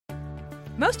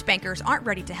Most bankers aren't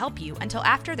ready to help you until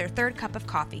after their third cup of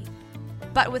coffee.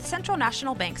 But with Central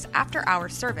National Bank's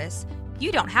after-hours service,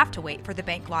 you don't have to wait for the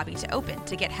bank lobby to open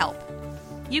to get help.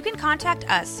 You can contact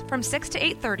us from 6 to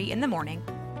 8:30 in the morning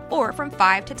or from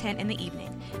 5 to 10 in the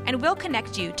evening, and we'll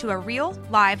connect you to a real,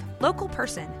 live, local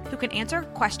person who can answer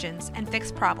questions and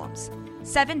fix problems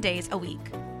 7 days a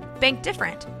week. Bank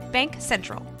different. Bank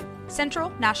Central. Central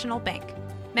National Bank.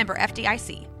 Member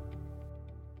FDIC.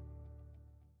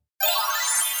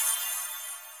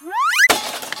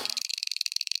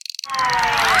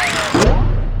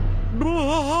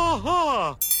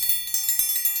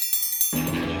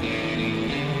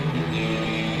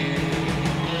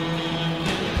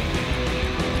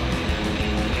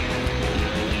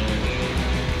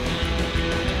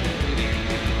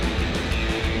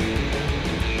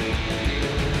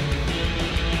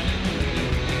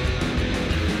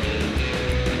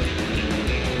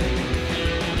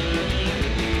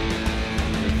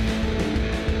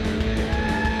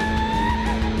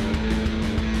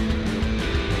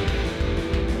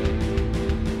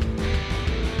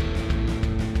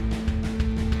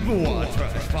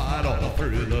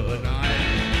 Through the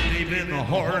night, deep in the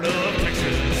heart of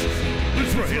Texas, the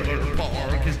trailer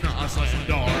park is nice and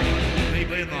dark.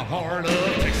 Deep in the heart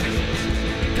of Texas,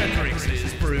 that drinks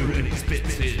his brew and he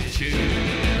spits his chew.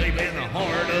 Deep in the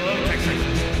heart of Texas,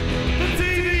 the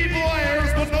TV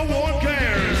blares but no one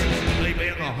cares. Deep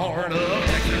in the heart of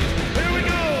Texas, here we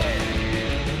go.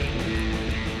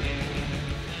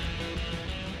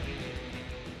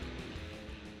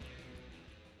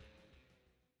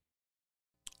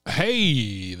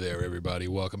 Hey there, everybody.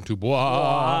 Welcome to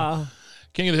Bois.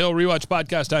 King of the Hill Rewatch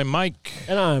Podcast. I'm Mike.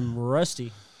 And I'm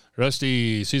Rusty.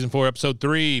 Rusty, Season 4, Episode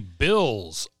 3.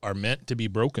 Bills are meant to be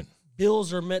broken.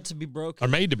 Bills are meant to be broken. Are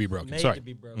made to be broken. Made Sorry. to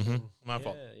be broken. Mm-hmm. My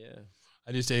fault. Yeah.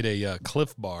 I just ate a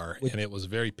Cliff Bar, and it was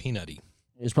very peanutty.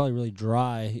 It's probably really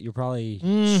dry. You're probably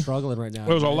struggling right now.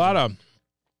 There was a lot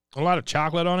of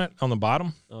chocolate on it on the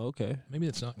bottom. Oh, okay. Maybe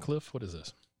it's not Cliff. What is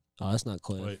this? Oh, that's not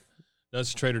Cliff. Wait.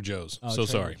 That's Trader Joe's. Oh, so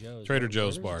Trader sorry. Joe's. Trader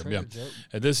Joe's bar. Trader Yeah. Joe?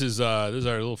 And this is our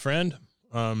little friend.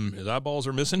 His eyeballs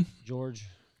are missing. George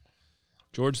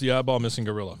the eyeball missing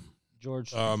gorilla.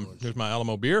 George. Here's my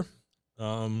Alamo beer.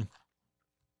 All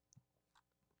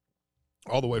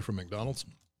the way from McDonald's.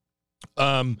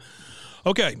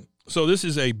 Okay. So this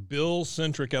is a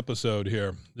Bill-centric episode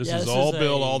here. This is all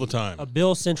Bill all the time. A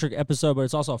Bill-centric episode, but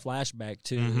it's also a flashback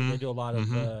too. Mm-hmm. They do a lot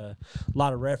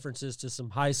of references to some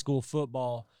high school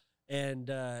football, and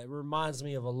it reminds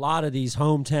me of a lot of these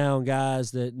hometown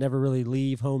guys that never really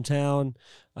leave hometown.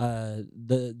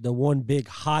 The one big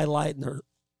highlight in their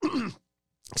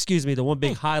the one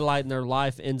big highlight in their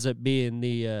life ends up being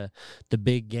the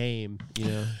big game. You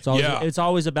know, it's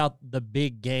always about the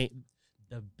big game.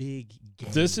 The big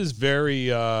game. This is very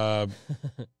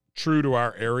true to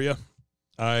our area.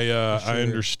 I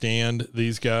understand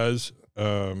these guys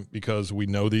because we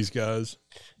know these guys.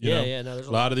 You know? No, there's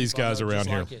a lot of these guys around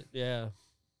here. Like it. Yeah.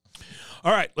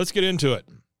 All right, let's get into it.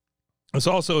 This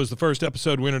also is the first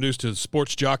episode we introduced to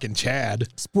Sports Jock and Chad.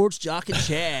 Sports Jock and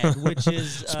Chad, which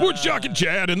is Sports Jock and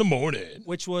Chad in the morning.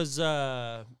 Which was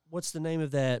what's the name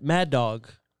of that? Mad Dog.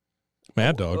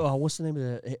 Mad Dog. Oh, what's the name of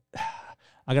that?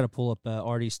 I got to pull up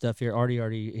Artie's stuff here. Artie,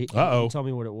 he told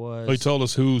me what it was. He told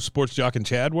us who Sports Jock and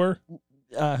Chad were?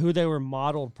 Who they were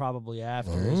modeled probably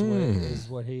after is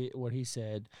what he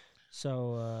said.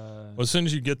 So well, as soon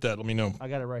as you get that, let me know. I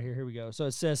got it right here. Here we go. So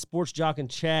it says Sports Jock and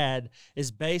Chad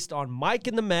is based on Mike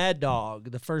and the Mad Dog,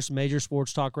 the first major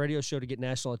sports talk radio show to get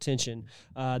national attention.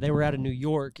 They were out of New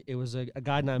York. It was a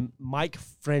guy named Mike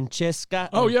Francesca.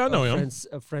 Oh, yeah, I know him.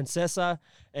 Francesa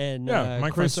and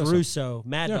Mike Chris Francesa. Russo.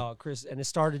 Mad Dog Chris. And it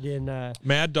started in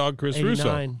Mad Dog Chris 89.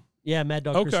 Russo. Yeah, Mad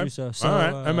Dog Chris Russo. So, all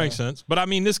right, that makes sense. But, I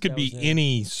mean, this could be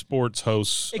any sports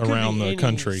host around the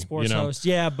country. Sports host.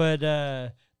 Yeah,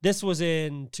 but this was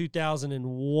in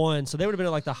 2001, so they would have been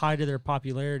at like the height of their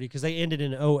popularity because they ended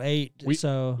in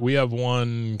 2008. We have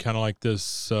one kind of like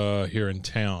this here in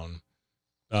town.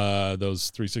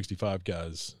 Those 365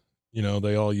 guys, you know,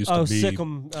 they all used to be.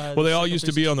 Sikkim, they all used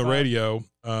to be on the radio,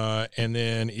 and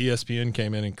then ESPN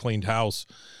came in and cleaned house.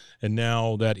 And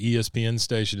now that ESPN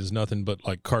station is nothing but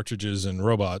like cartridges and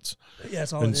robots. Yeah,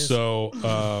 that's all and it is. So,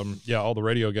 all the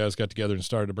radio guys got together and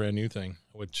started a brand new thing,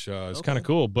 which is kind of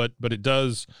cool. But it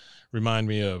does remind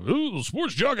me of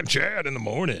Sports Jock and Chad in the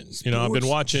mornings. You know, I've been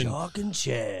watching. Jock and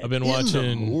Chad. I've been watching.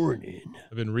 In the morning.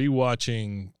 I've been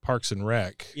rewatching Parks and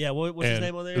Rec. Yeah, what's his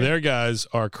name on there? Their guys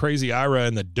are Crazy Ira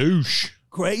and the Douche.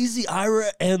 Crazy Ira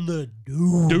and the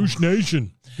Douche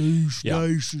Nation. Douche Yeah.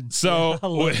 Nation. So I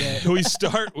love that. we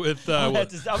start with I'm gonna have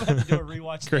to do a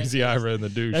rewatch. Crazy next. Ira and the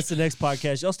Douche. That's the next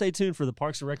podcast. Y'all stay tuned for the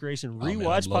Parks and Recreation Oh, man,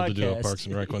 rewatch I'd love podcast. to do a Parks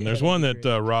and Rec one. Yeah, There's that'd one be that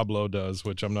great. Rob Lowe does,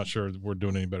 which I'm not sure we're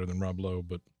doing any better than Rob Lowe.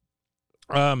 But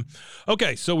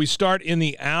okay, so we start in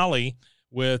the alley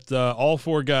with all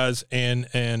four guys, and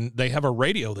they have a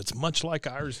radio that's much like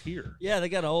ours here. Yeah, they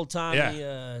got an old timey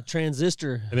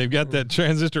transistor. And they've got that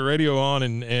transistor radio on,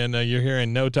 and you're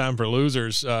hearing "No Time for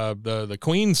Losers," the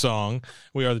Queen song,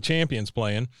 "We Are the Champions"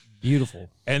 playing. Beautiful.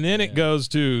 And then it goes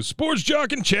to Sports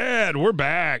Jock and Chad. We're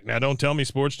back. Now, don't tell me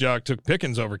Sports Jock took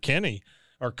Pickens over Kenny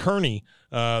or Kearney.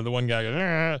 The one guy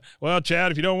goes, well,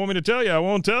 Chad, if you don't want me to tell you, I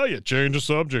won't tell you. Change the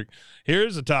subject.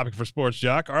 Here's a topic for Sports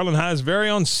Jock. Arlen High's very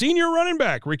own senior running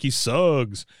back, Ricky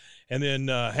Suggs. And then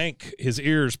Hank, his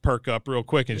ears perk up real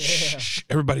quick and shh,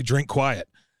 everybody drink quiet.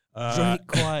 Drink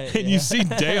quiet. And you see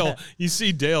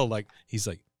Dale, like, he's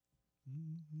like,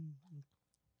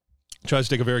 tries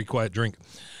to take a very quiet drink.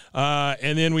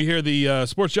 And then we hear the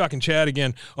Sports Jock and Chad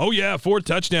again. Oh, yeah, 4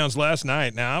 touchdowns last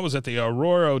night. Now, I was at the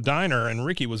Arroyo Diner, and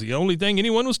Ricky was the only thing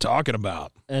anyone was talking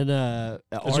about. And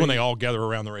That's when they all gather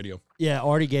around the radio. Yeah,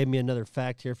 Artie gave me another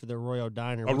fact here for the Arroyo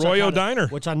Diner. Diner.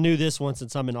 Which I knew this one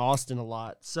since I'm in Austin a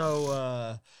lot.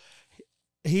 So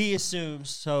he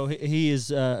assumes, he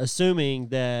is assuming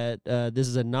that this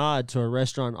is a nod to a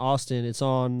restaurant in Austin. It's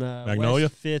on Magnolia?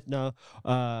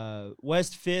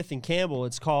 West 5th and Campbell.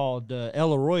 It's called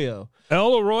El Arroyo.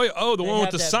 El Arroyo. Oh, the They one with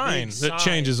have the that sign big that sign.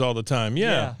 changes all the time.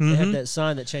 Yeah. They have Mhm. that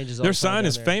sign that changes all Their the time sign down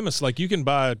is there. famous. Like, you can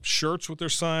buy shirts with their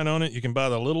sign on it. You can buy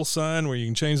the little sign where you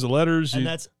can change the letters. And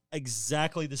that's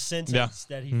exactly the sentence Yeah.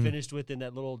 that he Mhm. finished with in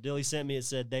that little deal he sent me. It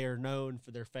said they are known for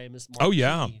their famous Oh,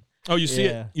 yeah. martini. Oh, you see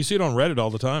Yeah. it. You see it on Reddit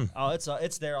all the time. Oh,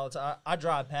 it's there all the time. I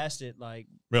drive past it like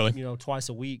Really? twice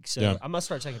a week. So Yeah. I must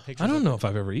start taking pictures. I don't of know it. if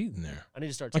I've ever eaten there. I need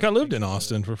to start. Like, I taking lived in pictures of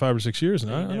Austin it. for 5 or 6 years,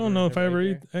 and Yeah, I you don't know if I never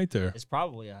ever ate ate there. It's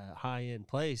probably a high end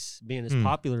place, being as Hmm.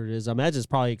 popular it is. I imagine it's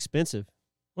probably expensive.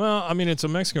 Well, I mean, it's a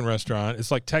Mexican restaurant. It's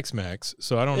like Tex-Mex,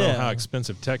 so I don't know Yeah. how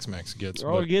expensive Tex-Mex gets.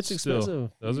 Oh, but it gets still, expensive.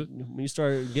 does it? When you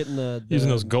start getting the Using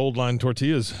those gold line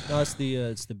tortillas. No, it's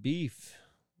the beef.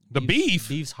 The beef?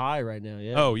 Beef's high right now.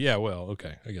 Yeah. Oh, yeah, well,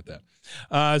 okay, I get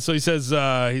that. So he says,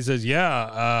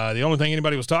 the only thing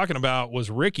anybody was talking about was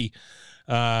Ricky,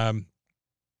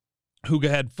 who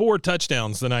had 4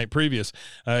 touchdowns the night previous.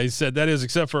 He said, that is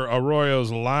except for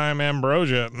Arroyo's lime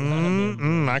ambrosia.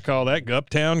 I call that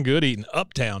uptown good eating.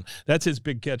 Uptown. That's his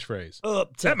big catchphrase.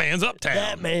 That man's uptown.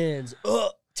 That man's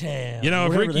uptown. You know, if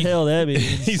whatever Ricky- the hell that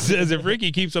means. He says if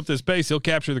Ricky keeps up this pace, he'll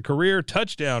capture the career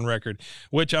touchdown record,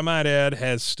 which I might add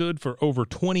has stood for over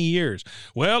 20 years.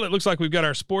 Well, it looks like we've got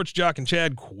our Sports Jock and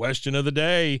Chad question of the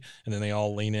day. And then they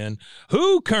all lean in.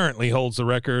 Who currently holds the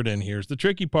record? And here's the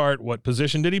tricky part. What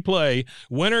position did he play?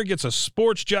 Winner gets a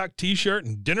Sports Jock t-shirt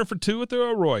and dinner for 2 at the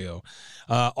Arroyo.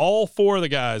 All 4 of the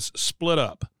guys split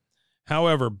up.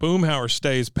 However, Boomhauer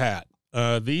stays pat.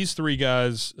 These 3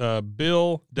 guys,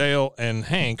 Bill, Dale, and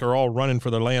Hank, are all running for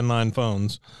their landline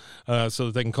phones so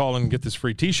that they can call in and get this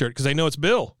free T-shirt because they know it's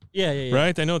Bill, Yeah.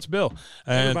 right? They know it's Bill.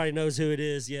 And, Everybody knows who it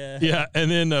is. Yeah. yeah, and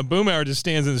then Boomhauer just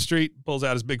stands in the street, pulls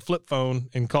out his big flip phone,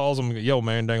 and calls him, yo,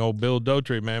 man, dang old Bill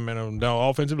Dotree, man,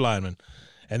 offensive lineman.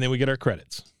 And then we get our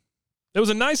credits. It was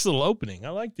a nice little opening.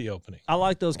 I liked the opening. I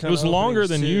like those kind It was of. longer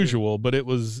openings, than too. usual, but it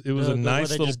was a Where nice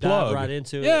they little just dive plug. right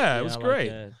into it. Yeah, it was I like great.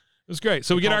 that. It was great.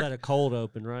 So we They get call our. that a cold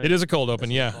open, right? It is a cold open,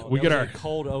 That's what yeah. it's called. We That get was our a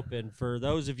cold open for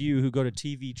those of you who go to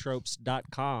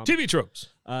tvtropes.com. TV tropes.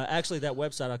 Actually, that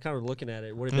website, I'm kind of looking at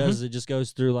it. What it Mhm. does is it just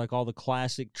goes through like all the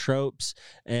classic tropes,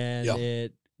 and Yeah.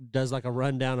 it does like a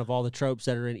rundown of all the tropes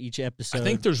that are in each episode. I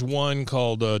think there's one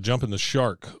called Jumping the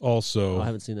Shark also, I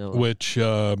haven't seen that one. which, you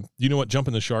know what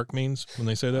Jumping the Shark means when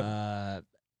they say that?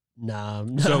 Nah,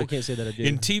 So, I can't say that I do.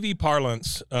 In TV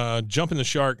parlance, Jumping the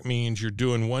Shark means you're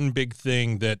doing one big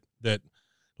thing that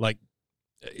like,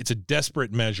 it's a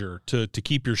desperate measure to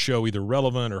keep your show either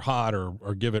relevant or hot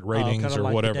or give it ratings kinda or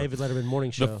like whatever. The David Letterman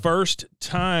morning show. The first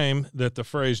time that the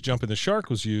phrase "jumping the shark"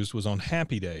 was used was on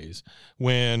Happy Days,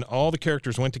 when all the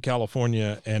characters went to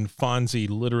California and Fonzie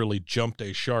literally jumped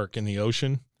a shark in the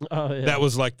ocean. Oh, yeah. That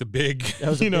was like the big, That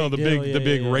was a the big deal. big, Yeah, the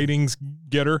big yeah, yeah. ratings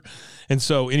getter. And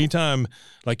so anytime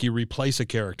like you replace a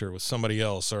character with somebody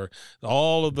else, or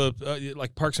all of the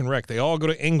like Parks and Rec, they all go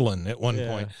to England at one Yeah.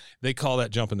 point. They call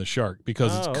that jumping the shark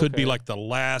because Oh, it could be okay. like the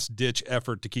last ditch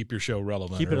effort to keep your show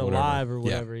relevant. Keep or it whatever. alive or Yeah.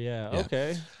 whatever. Yeah. Yeah.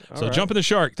 Okay. All So right. jumping the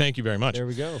shark. Thank you very much. There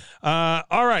we go.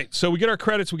 All right, so we get our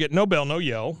credits. We get no bell, no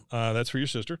yell. That's for your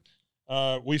sister.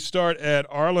 We start at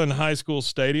Arlen High School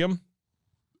Stadium,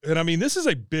 And I mean, this is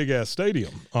a big ass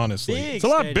stadium, honestly. Big it's a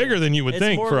lot stadium. bigger than you would It's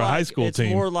think more for a like- high school team.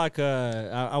 It's more like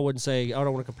I wouldn't say, I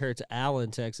don't want to compare it to Allen,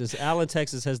 Texas. Allen,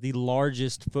 Texas has the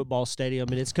largest football stadium,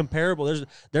 and it's comparable.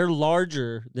 They're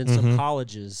larger than some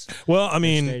colleges. Well, I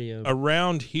mean, stadium.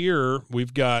 around here,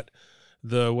 we've got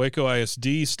the Waco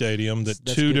ISD stadium that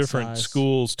That's two good different size.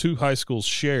 schools, two high schools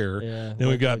share. Yeah, Then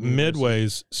we've got Waco University.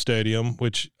 Midway's stadium,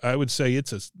 which I would say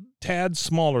it's a tad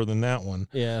smaller than that one.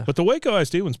 Yeah. But the Waco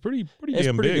ISD one's pretty It's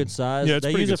damn pretty big. good size. Yeah, it's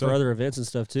they pretty use good it for size. other events and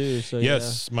stuff too. So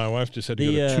Yes, my wife just had to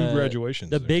The, go to 2 graduations.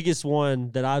 The there. biggest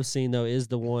one that I've seen though is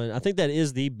the one. I think that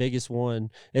is the biggest one.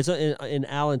 It's in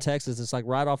Allen, Texas. It's like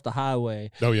right off the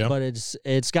highway. Oh yeah. But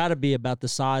it's got to be about the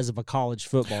size of a college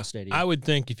football stadium. I would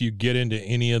think if you get into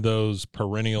any of those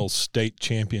perennial state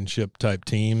championship type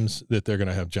teams, that they're going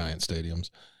to have giant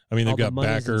stadiums. I mean, they've All the got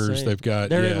money's backers. insane. They've got.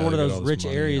 They're yeah, in one of they've got those all this rich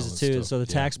money and areas all this too, stuff. so the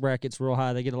Yeah. tax bracket's real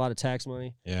high. They get a lot of tax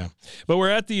money. Yeah. But we're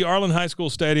at the Arlen High School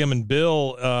Stadium, and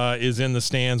Bill is in the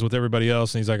stands with everybody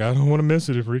else, and he's like, I don't want to miss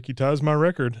it. If Ricky ties my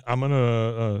record, I'm going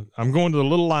to the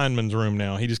little lineman's room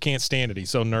now. He just can't stand it. He's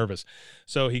so nervous.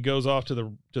 So he goes off to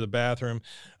the bathroom.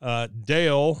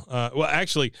 Dale, well,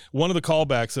 actually, one of the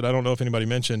callbacks that I don't know if anybody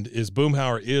mentioned is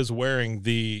Boomhauer is wearing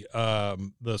the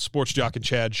Sports Jock and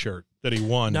Chad shirt that he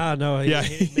won. No, Yeah,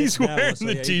 he's wearing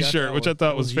the T-shirt, which I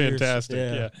thought was fantastic.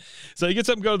 Yeah. So he gets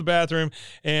up and goes to the bathroom,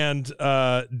 and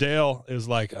Dale is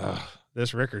like,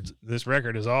 this record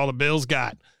is all the Bill's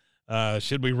got.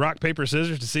 Should we rock, paper,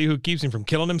 scissors to see who keeps him from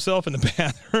killing himself in the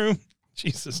bathroom?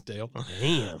 Jesus, Dale.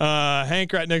 Damn.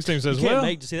 Hank right next to him says, You can't well,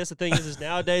 make. See, that's the thing is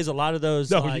nowadays a lot of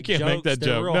those No, you like, can't make jokes, that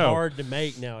they're joke. real No. hard to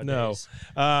make nowadays.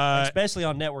 no. Especially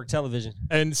on network television.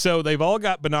 And so they've all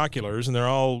got binoculars, and they're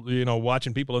all,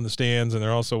 watching people in the stands, and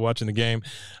they're also watching the game.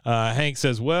 Hank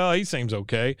says, well, he seems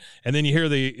okay. And then you hear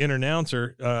the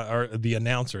announcer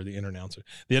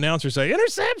say,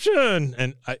 interception.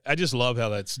 And I just love how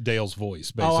that's Dale's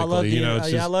voice, basically. Oh, I love the it's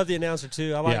I just, love the announcer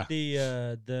too. I like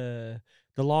Yeah. the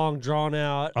long drawn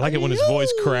out. I like it when his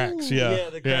voice cracks. Yeah.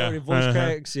 when his voice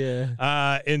cracks.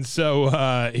 Yeah. And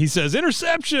so he says,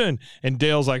 interception. And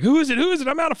Dale's like, who is it? Who is it?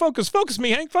 I'm out of focus. Focus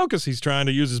me, Hank, focus. He's trying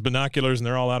to use his binoculars, and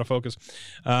they're all out of focus.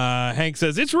 Hank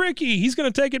says, it's Ricky. He's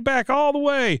going to take it back all the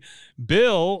way.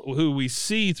 Bill, who we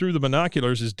see through the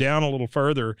binoculars, is down a little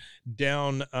further,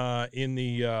 down in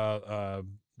the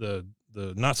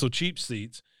not so cheap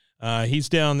seats. He's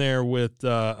down there with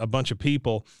a bunch of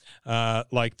people,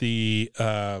 like the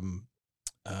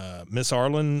Miss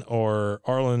Arlen or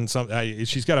Arlen something.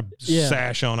 She's got a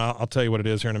sash on. I'll tell you what it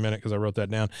is here in a minute because I wrote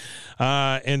that down.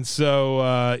 And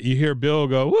so you hear Bill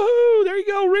go, woohoo, there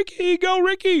you go,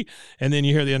 Ricky. And then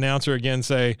you hear the announcer again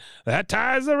say, that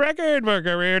ties the record for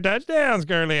career touchdowns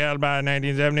currently held by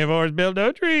 1974's Bill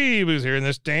Daughtry, who's here in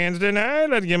the stands tonight.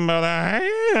 Let's give him by the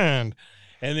hand.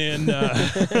 And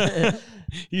then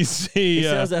you see, He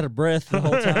sounds out of breath the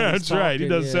whole time. he's that's right. He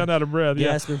talking, does sound out of breath. Yeah.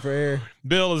 gasping for air.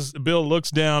 Bill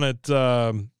looks down at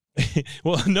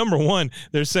well, number one,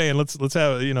 they're saying let's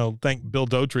have thank Bill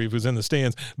Daughtry who's in the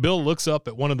stands. Bill looks up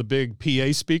at one of the big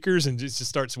PA speakers and just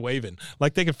starts waving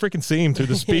like they can freaking see him through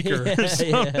the speaker. or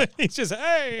something. Yeah. He's just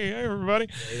hey everybody.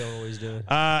 They don't always do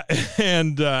it.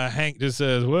 And Hank just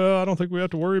says, well, I don't think we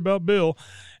have to worry about Bill.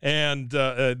 And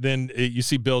then you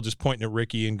see Bill just pointing at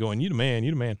Ricky and going, you the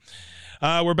man.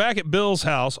 We're back at Bill's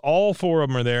house. All four of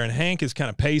them are there, and Hank is kind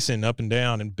of pacing up and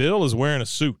down, and Bill is wearing a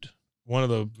suit. One of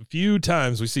the few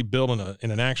times we see Bill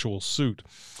in an actual suit.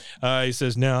 He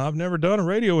says, now, I've never done a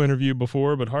radio interview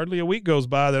before, but hardly a week goes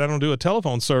by that I don't do a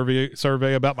telephone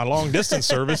survey about my long-distance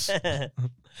service.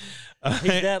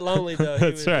 He's that lonely though.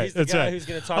 That's right. He's the That's guy right. Who's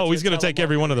going to talk? Oh, he's going to take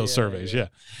every one of those surveys. Yeah.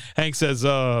 Hank says,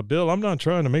 Bill, I'm not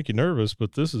trying to make you nervous,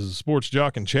 but this is a Sports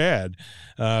Jock and Chad.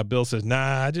 Bill says,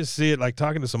 nah, I just see it like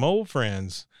talking to some old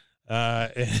friends.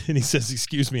 And he says,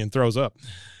 excuse me, and throws up.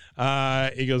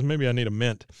 He goes, maybe I need a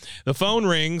mint. The phone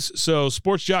rings. So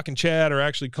Sports Jock and Chad are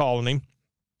actually calling him,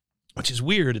 which is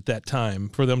weird at that time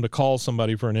for them to call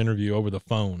somebody for an interview over the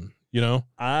phone. Yeah,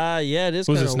 it is.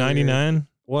 Was this 99?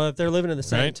 Well, if they're living in the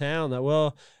same Right? town,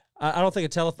 I don't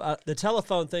think the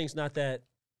telephone thing's not that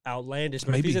outlandish. But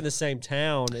if Maybe. he's in the same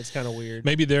town, it's kind of weird.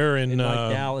 Maybe they're in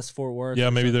like Dallas, Fort Worth. yeah,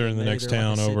 or maybe they're in something. the Maybe next they're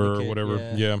like town a over or syndicate,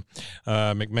 whatever.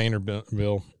 Yeah. McMain or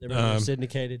Bill. They're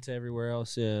syndicated to everywhere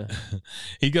else. Yeah.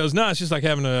 He goes, no, it's just like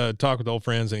having a talk with old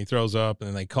friends, and he throws up, and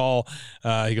then they call.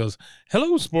 He goes,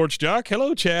 hello, Sports Jock.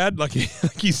 Hello, Chad. Like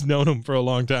he's known him for a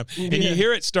long time. And you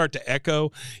hear it start to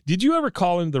echo. Did you ever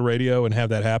call into the radio and have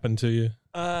that happen to you?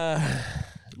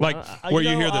 Like where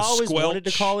you hear the I always squelch, wanted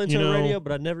to call into you know? the radio,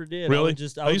 but I never did. Really? I would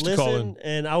used to call listen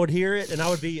and I would hear it, and I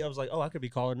was like, oh, I could be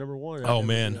caller number one. Oh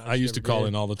man, I used to call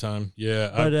in all the time.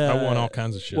 Yeah, But, I won all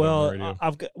kinds of shit on the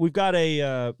radio. We've got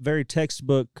a very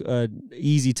textbook,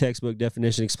 easy textbook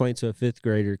definition, explained to a fifth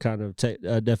grader kind of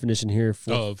definition here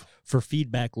for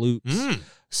feedback loops.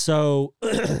 So,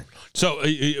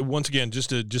 once again, just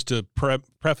to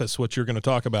preface what you're going to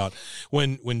talk about,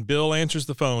 when Bill answers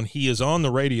the phone, he is on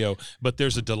the radio, but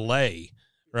there's a delay,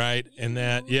 right? And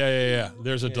that,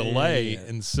 there's a delay,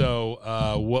 and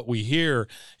so what we hear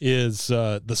is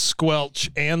the squelch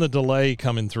and the delay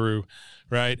coming through.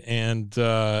 Right, and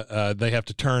they have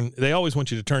to turn. They always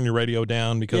want you to turn your radio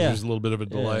down because there's a little bit of a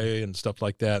delay and stuff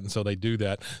like that, and so they do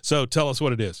that. So tell us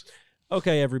what it is.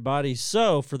 Okay, everybody.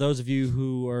 So for those of you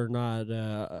who are not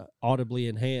audibly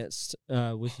enhanced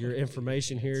with your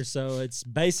information here, so it's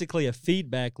basically a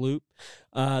feedback loop.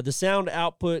 The sound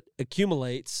output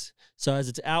accumulates. So as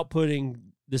it's outputting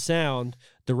the sound,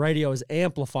 the radio is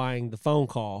amplifying the phone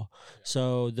call.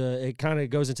 So it kind of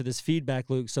goes into this feedback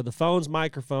loop. So the phone's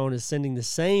microphone is sending the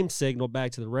same signal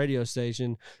back to the radio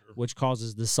station, which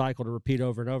causes the cycle to repeat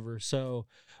over and over. So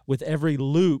with every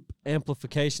loop,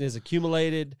 amplification is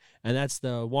accumulated, and that's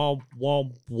the womp,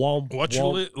 womp, womp. Watch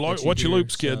your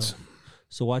loops, kids.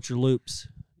 So watch your loops.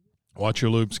 Watch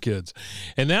your loops, kids.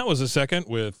 And that was a second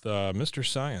with Mr.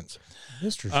 Science.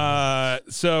 Mr.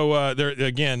 Science. So there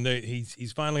again,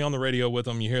 he's finally on the radio with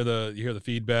them. You hear the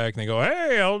feedback, and they go,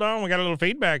 "Hey, hold on, we got a little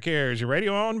feedback here. Is your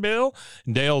radio on, Bill?"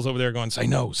 And Dale's over there going, "Say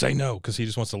no," because he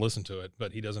just wants to listen to it,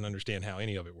 but he doesn't understand how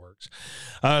any of it works.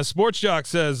 Sports Jock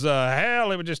says,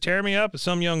 "Hell, it would just tear me up if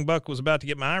some young buck was about to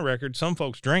get my record. Some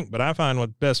folks drink, but I find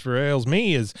what best for ails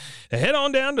me is to head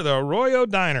on down to the Arroyo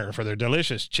Diner for their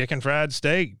delicious chicken fried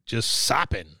steak, just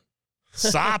sopping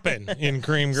in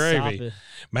cream gravy. Sopping.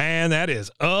 Man, that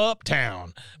is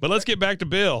uptown. But let's get back to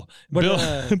Bill.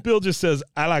 Bill just says,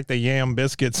 "I like the yam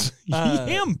biscuits."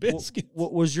 Yam biscuits.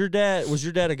 Was your dad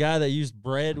a guy that used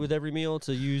bread with every meal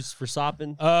to use for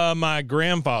sopping? My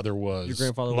grandfather was. Your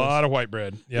grandfather was? A lot of white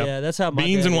bread. Yep. Yeah, that's how my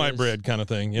beans dad and white is. bread kind of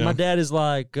thing. You know? My dad is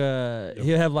like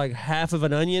he'll have like half of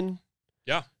an onion.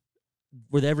 Yeah.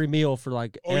 With every meal for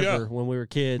like ever when we were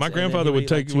kids. My grandfather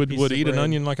would eat an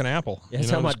onion like an apple. Yeah, that's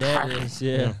how my dad is.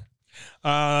 Yeah.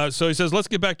 So he says, let's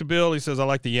get back to Bill. He says, I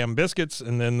like the yam biscuits.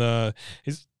 And then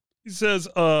he says,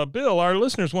 Bill, our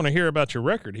listeners want to hear about your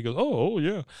record. He goes, oh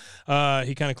yeah.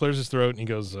 He kind of clears his throat and he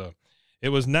goes, it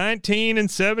was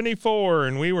 1974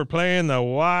 and we were playing the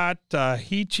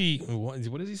Watahichi.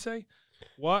 What does he say?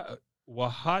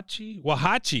 Wahachi.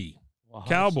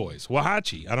 Cowboys,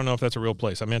 Wahachi. I don't know if that's a real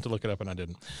place. I meant to look it up and I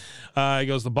didn't. He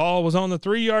goes, the ball was on the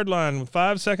 3-yard line with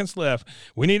 5 seconds left.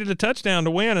 We needed a touchdown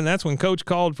to win, and that's when Coach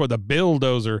called for the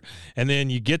bulldozer. And then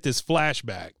you get this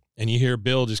flashback, and you hear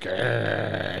Bill just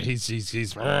go, he's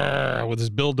with his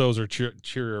bulldozer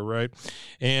cheer, right?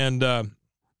 And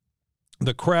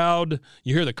the crowd,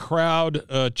 you hear the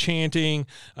crowd chanting,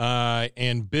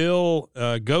 and Bill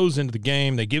goes into the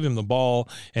game. They give him the ball,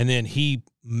 and then he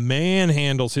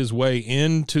manhandles his way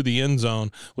into the end zone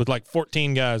with like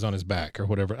 14 guys on his back or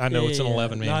whatever. I know it's an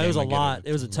 11-man game. No, it was a lot.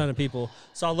 It was a ton of people.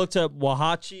 So I looked up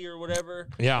Wahachi or whatever.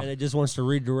 Yeah. And it just wants to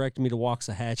redirect me to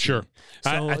Waxahachie. Sure.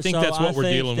 I think that's what we're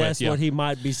dealing with. That's what he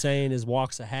might be saying is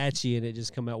Waxahachie, and it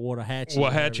just come out Watahatchee.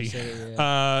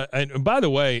 Wahachi. And by the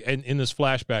way, in this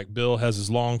flashback, Bill has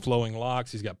his long flowing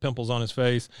locks. He's got pimples on his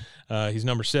face. He's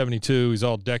number 72. He's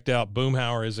all decked out.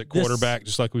 Boomhauer is at quarterback,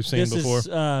 just like we've seen before. This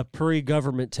is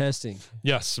pre-government testing.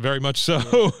 Yes, very much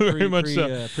so. Very much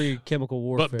so. Pre-chemical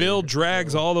warfare. But Bill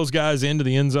drags all those guys into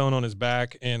the end zone on his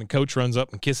back, and Coach runs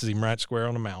up and kisses him right square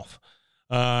on the mouth.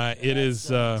 It is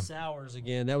Sowers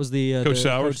again. That was the Coach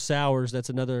Sowers. Coach Sowers. That's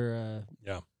another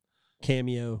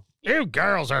cameo. You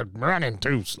girls are running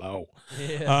too slow.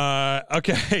 Yeah.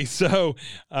 Okay, so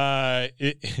now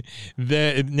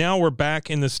we're back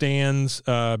in the stands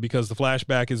because the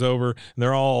flashback is over. And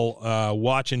they're all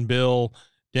watching Bill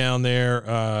down there,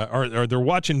 or they're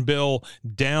watching Bill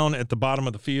down at the bottom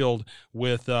of the field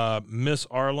with Miss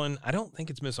Arlen. I don't think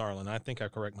it's Miss Arlen. I think I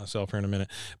correct myself here in a minute.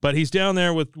 But he's down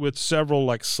there with several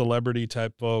like celebrity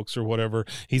type folks or whatever.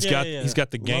 He's got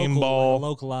the game ball,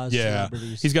 localized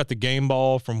celebrities. He's got the game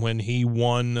ball from when he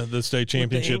won the state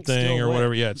championship thing or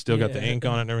whatever. Yeah, it's still got the ink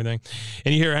on it and everything.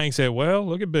 And you hear Hank say, "Well,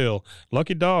 look at Bill,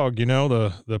 lucky dog. You know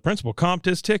the principal comped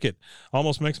his ticket.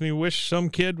 Almost makes me wish some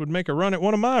kid would make a run at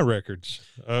one of my records."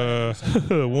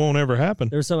 Won't ever happen.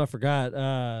 There was something I forgot.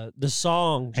 The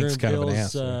song during Hank's kind of an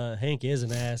Bill's ass, Hank is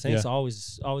an ass. Hank's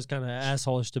always kind of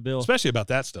assholish to Bill. Especially about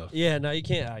that stuff. Yeah, no, you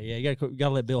can't. You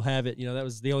gotta let Bill have it. You know, that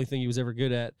was the only thing he was ever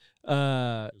good at.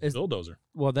 It's Bulldozer.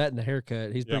 Well, that and the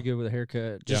haircut. He's pretty good with a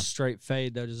haircut. Just straight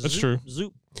fade though. Just That's zoop, true.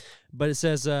 Zoop. But it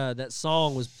says that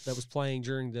song that was playing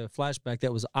during the flashback.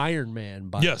 That was Iron Man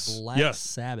by Black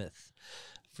Sabbath.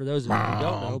 For those of you who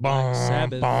don't know, Black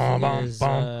Sabbath is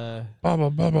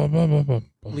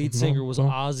lead singer was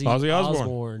Ozzy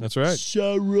Osbourne. That's right.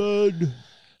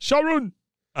 Sharon.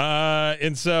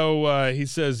 And so he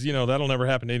says, you know, that'll never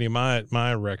happen to any of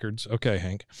my records. Okay,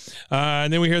 Hank.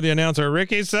 And then we hear the announcer,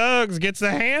 Ricky Suggs gets the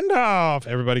handoff.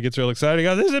 Everybody gets real excited. He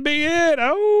goes, this would be it.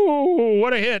 Oh,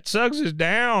 what a hit. Suggs is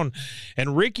down.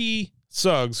 And Ricky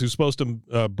Suggs, who's supposed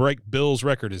to break Bill's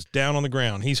record, is down on the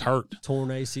ground. He's hurt. Torn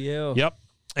ACL. Yep.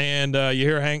 And you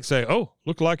hear Hank say, oh,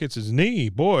 look like it's his knee.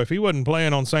 Boy, if he wasn't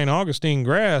playing on St. Augustine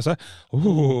grass, I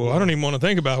don't even want to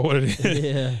think think about what it is.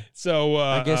 Yeah. So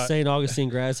I guess St. Augustine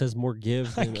grass has more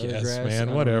give than other grass.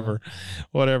 Man,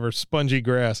 whatever. Spongy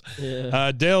grass.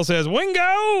 Yeah. Dale says, Wingo!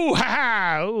 Ha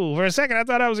ha! Ooh, for a second, I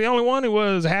thought I was the only one who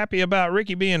was happy about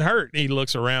Ricky being hurt. He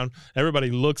looks around.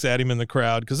 Everybody looks at him in the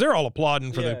crowd because they're all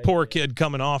applauding for the poor kid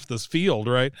coming off this field,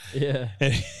 right? Yeah.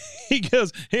 And he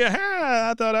goes,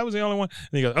 I thought I was the only one.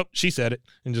 And he goes, oh, she said it,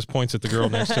 and just points at the girl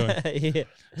next to him. Yeah.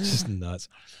 It's just nuts.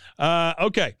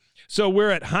 Okay, so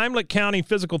we're at Heimlich County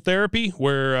Physical Therapy,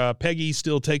 where Peggy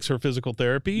still takes her physical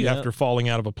therapy after falling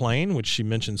out of a plane, which she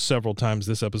mentions several times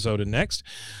this episode and next.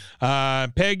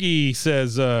 Peggy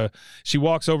says she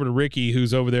walks over to Ricky,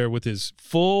 who's over there with his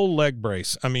full leg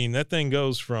brace. I mean, that thing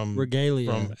goes from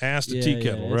regalia, from ass to tea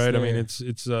kettle, right? I mean,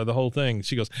 it's the whole thing.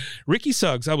 She goes, Ricky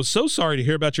Suggs, I was so sorry to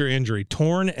hear about your injury,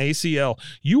 torn ACL.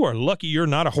 You are lucky you're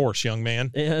not a horse, young man.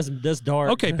 Yeah, that's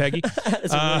dark. Okay, Peggy.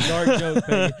 That's a really dark joke,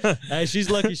 Peggy. Hey, she's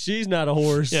lucky she's not a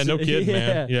horse. Yeah, no kidding,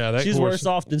 man. Yeah, she's worse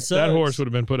off than Suggs. That horse would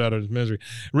have been put out of his misery.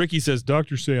 Ricky says,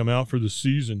 doctors say I'm out for the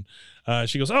season.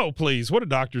 She goes, oh, please, what do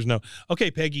doctors know? Okay,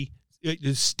 Peggy,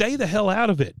 stay the hell out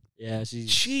of it. Yeah,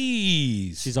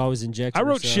 she's always injecting I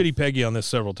wrote herself. shitty Peggy on this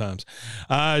several times.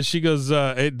 She goes,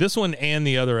 this one and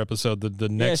the other episode, the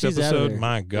next episode,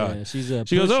 my God. Yeah,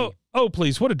 she goes, oh,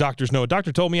 please, what do doctors know? A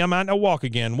doctor told me I might not walk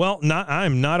again. Well,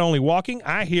 I'm not only walking,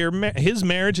 I hear his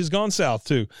marriage has gone south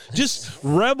too. Just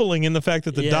reveling in the fact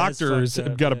that the doctors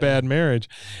have got a bad marriage.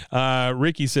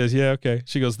 Ricky says, yeah, okay.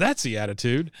 She goes, that's the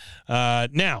attitude.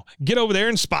 Now, get over there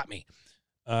and spot me.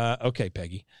 Okay,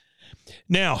 Peggy.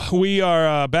 Now, we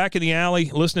are back in the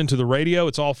alley listening to the radio.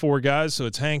 It's all four guys, so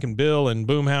it's Hank and Bill and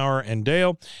Boomhauer and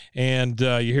Dale. And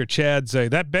you hear Chad say,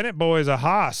 that Bennett boy's a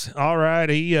hoss. All right,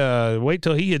 he wait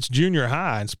till he hits junior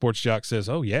high. And Sports Jock says,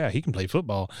 oh, yeah, he can play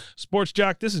football. Sports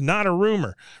Jock, this is not a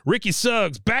rumor. Ricky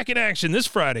Suggs back in action this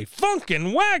Friday.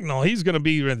 Funkin' Wagnall. He's going to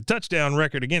be in the touchdown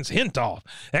record against Hintoff.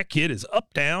 That kid is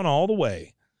up, down, all the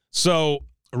way. So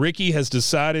Ricky has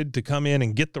decided to come in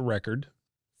and get the record.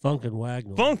 Funkin'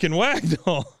 Wagnall. Funkin'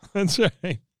 Wagnall. That's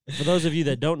right. For those of you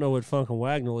that don't know what Funkin'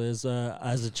 Wagnall is,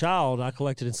 as a child, I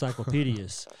collected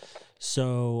encyclopedias.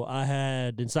 So I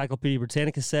had Encyclopedia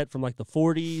Britannica set from like the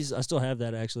 40s. I still have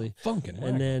that actually. Funkin' Wagnall.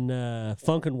 And then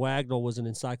Funkin' Wagnall was an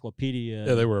encyclopedia.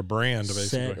 Yeah, they were a brand, basically.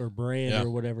 Set or brand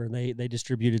or whatever. And they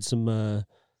distributed some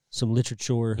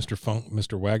literature.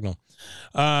 Mr. Wagnall.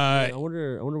 I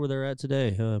wonder where they're at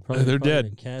today. Probably they're dead.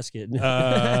 In a casket.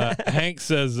 Hank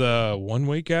says 1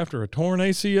 week after a torn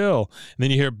ACL. And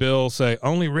then you hear Bill say,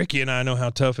 only Ricky and I know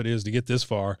how tough it is to get this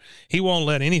far. He won't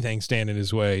let anything stand in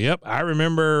his way. Yep, I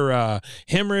remember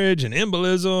hemorrhage and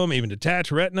embolism, even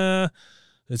detached retina.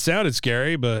 It sounded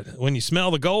scary, but when you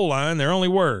smell the goal line, they're only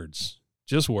words.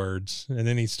 Just words. And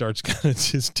then he starts kind of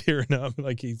just tearing up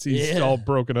like he's all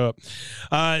broken up.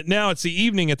 Now it's the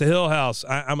evening at the Hill House.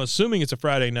 I'm assuming it's a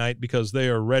Friday night because they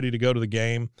are ready to go to the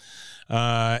game.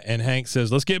 And Hank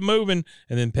says, let's get moving.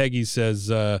 And then Peggy says,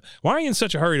 why are you in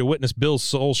such a hurry to witness Bill's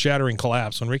soul-shattering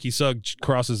collapse when Ricky Suggs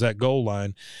crosses that goal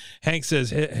line? Hank says,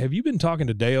 have you been talking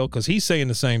to Dale? Because he's saying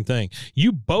the same thing.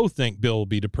 You both think Bill will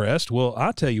be depressed. Well,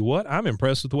 I'll tell you what, I'm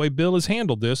impressed with the way Bill has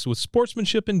handled this with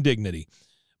sportsmanship and dignity.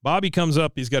 Bobby comes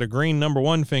up. He's got a green number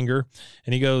 1 finger,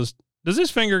 and he goes, does this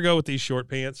finger go with these short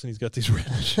pants? And he's got these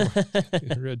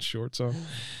red shorts on.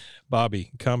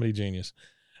 Bobby, comedy genius.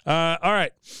 All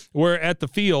right, we're at the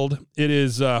field. It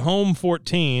is home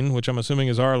 14, which I'm assuming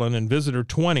is Arlen, and visitor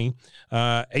 20.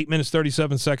 8 minutes,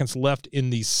 37 seconds left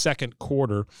in the second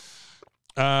quarter.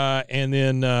 And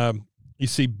then you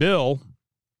see Bill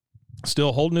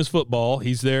still holding his football.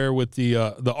 He's there with the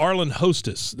Arlen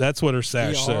Hostess. That's what her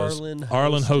sash says.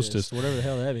 Arlen Hostess. Whatever the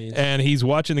hell that means. And he's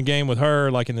watching the game with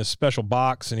her, like in this special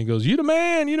box, and he goes, "You the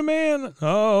man, you the man."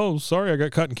 "Oh, sorry, I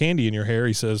got cotton candy in your hair,"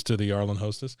 he says to the Arlen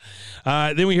Hostess.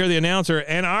 Then we hear the announcer,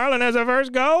 "And Arlen has a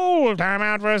first goal. Time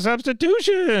out for a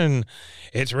substitution.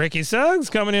 It's Ricky Suggs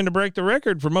coming in to break the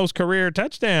record for most career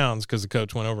touchdowns," because the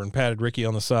coach went over and patted Ricky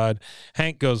on the side.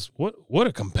 Hank goes, What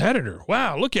a competitor.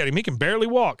 Wow, look at him. He can barely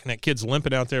walk. And that kid's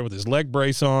limping out there with his leg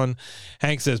brace on.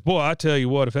 Hank says, "Boy, I tell you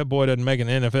what, if that boy doesn't make an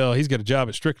NFL, he's got a job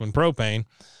at Strickland Propane."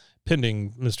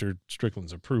 Pending Mr.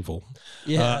 Strickland's approval.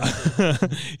 Yeah.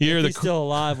 You hear He's still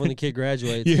alive when the kid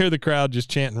graduates. You hear the crowd just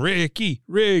chanting, "Ricky,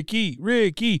 Ricky,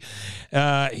 Ricky."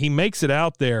 He makes it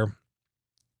out there.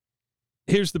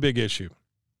 Here's the big issue.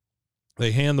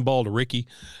 They hand the ball to Ricky.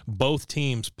 Both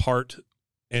teams part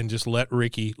and just let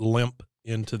Ricky limp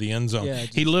into the end zone. Yeah,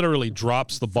 he literally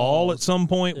drops the ball at some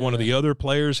point. One of the other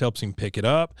players helps him pick it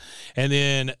up, and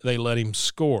then they let him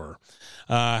score.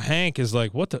 Hank is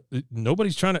like, "What the?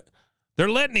 Nobody's trying to – they're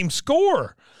letting him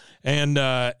score." And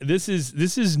this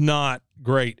is not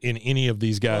great in any of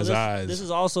these guys' eyes. This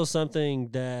is also something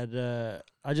that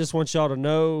I just want y'all to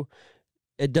know.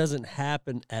 It doesn't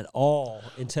happen at all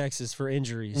in Texas for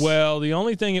injuries. Well, the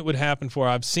only thing it would happen for,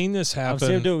 I've seen this happen. I've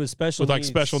seen them do it with special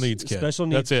needs kids. Special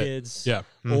needs kids. Yeah.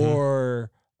 Mm-hmm.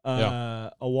 Or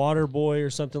a water boy or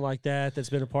something like that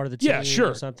that's been a part of the team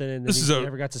or something, and then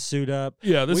never got to suit up.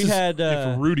 Yeah,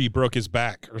 if Rudy broke his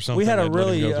back or something. We had a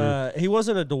really he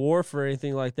wasn't a dwarf or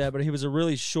anything like that, but he was a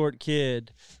really short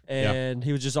kid, and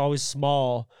he was just always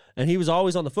small, and he was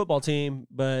always on the football team,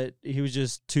 but he was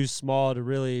just too small to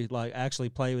really like actually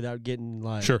play without getting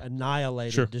like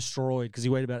annihilated, destroyed, because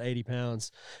he weighed about 80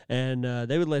 pounds, and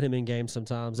they would let him in games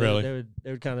sometimes. Really?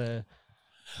 They would kind of.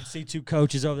 You see two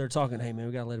coaches over there talking, "Hey, man,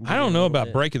 we got to let him go." I don't know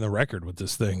about breaking the record with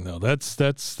this thing, though. That's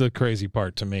the crazy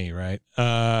part to me, right?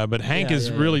 But Hank is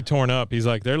really torn up. He's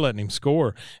like, they're letting him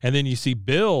score. And then you see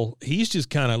Bill, he's just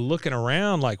kind of looking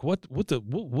around like, what?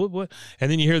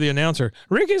 And then you hear the announcer,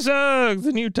 "Ricky Suggs,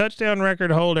 the new touchdown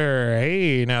record holder.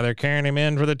 Hey, now they're carrying him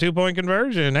in for the 2-point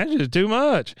conversion. That's just too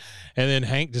much." And then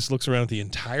Hank just looks around at the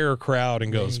entire crowd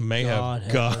and goes, "May God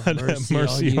have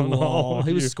mercy on all."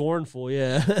 He was scornful,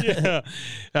 yeah.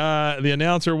 The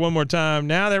announcer one more time.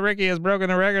 "Now that Ricky has broken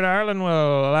the record, Arlen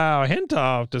will allow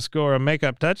Hintoff to score a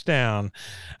make-up touchdown."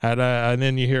 And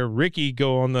then you hear Ricky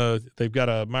go on they've got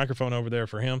a microphone over there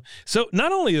for him. So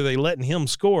not only are they letting him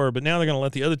score, but now they're going to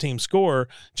let the other team score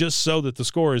just so that the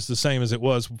score is the same as it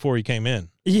was before he came in.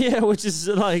 Yeah, which is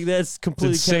like, that's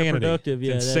completely counterproductive.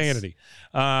 Yeah, it's insanity.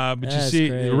 But you see,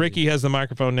 crazy. Ricky has the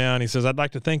microphone now, and he says, "I'd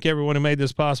like to thank everyone who made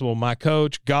this possible. My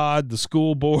coach, God, the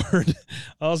school board.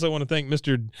 I also want to thank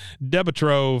Mr.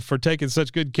 Debatrove for taking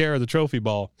such good care of the trophy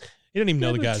ball." He doesn't even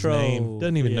know the guy's name.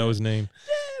 Doesn't even know his name.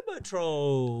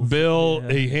 Debatrove. Bill,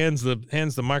 he hands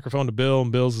the microphone to Bill,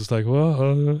 and Bill's just like,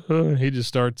 "Well," he just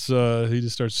starts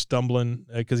stumbling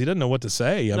because he doesn't know what to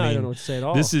say. I don't know what to say at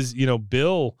all. This is,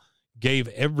 Bill gave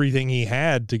everything he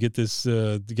had to get this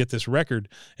record,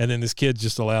 and then this kid's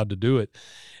just allowed to do it.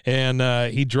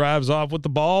 And he drives off with the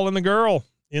ball and the girl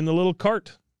in the little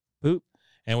cart. Boop.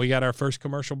 And we got our first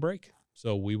commercial break.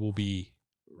 So we will be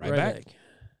right back.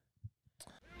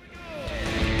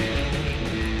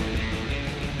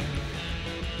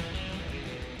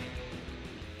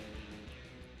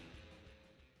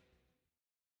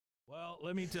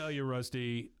 Let me tell you,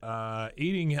 Rusty,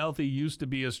 eating healthy used to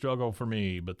be a struggle for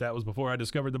me, but that was before I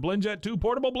discovered the BlendJet 2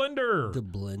 portable blender. The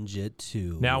BlendJet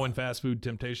 2. Now when fast food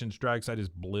temptation strikes, I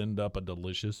just blend up a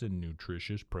delicious and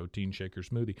nutritious protein shaker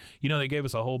smoothie. They gave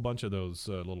us a whole bunch of those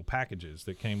little packages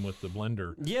that came with the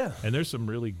blender. Yeah. And there's some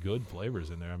really good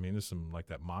flavors in there. I mean, there's some like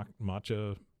that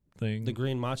matcha thing. The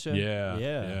green matcha?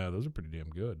 Yeah, those are pretty damn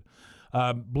good.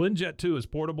 BlendJet 2 is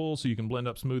portable, so you can blend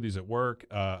up smoothies at work,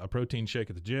 a protein shake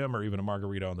at the gym, or even a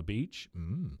margarita on the beach.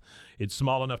 It's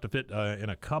small enough to fit in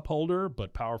a cup holder,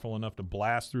 but powerful enough to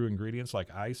blast through ingredients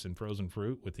like ice and frozen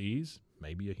fruit with ease.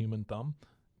 Maybe a human thumb.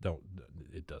 Don't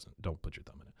put your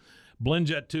thumb in it.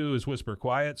 BlendJet 2 is whisper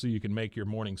quiet, so you can make your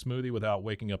morning smoothie without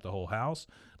waking up the whole house.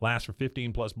 Lasts for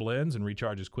 15 plus blends and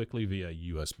recharges quickly via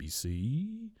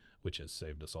USB-C, which has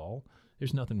saved us all.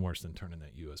 There's nothing worse than turning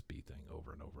that USB thing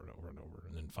over and over and over and over,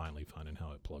 and then finally finding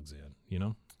how it plugs in,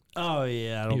 Oh,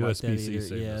 yeah, I don't like that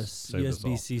either.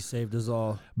 USB-C saved us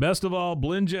all. Best of all,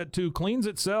 BlendJet 2 cleans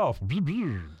itself.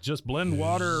 Just blend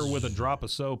water with a drop of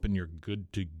soap, and you're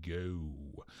good to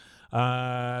go.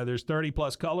 There's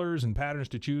 30-plus colors and patterns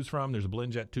to choose from. There's a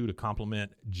BlendJet 2 to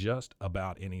complement just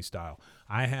about any style.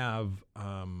 We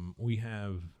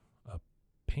have a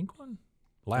pink one.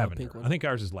 Lavender. pink one. I think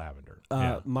ours is lavender.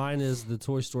 Yeah. Mine is the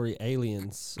Toy Story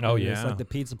Aliens. Oh, It's yeah. like the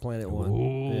Pizza Planet one.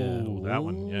 Ooh, that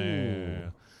one.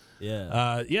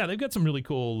 Yeah. They've got some really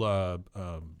cool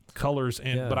colors,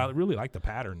 but I really like the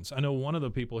patterns. I know one of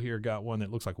the people here got one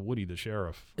that looks like Woody the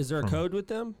Sheriff. Is there a code with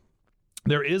them?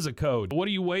 There is a code. What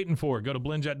are you waiting for? Go to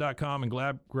blendjet.com and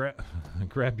grab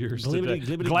yours today.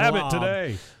 Glab it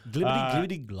today.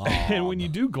 Glibbity glob. And when you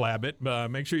do glab it,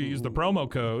 make sure you use the promo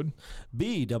code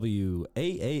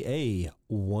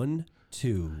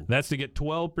BWAAA12. That's to get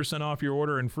 12% off your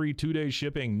order and free 2-day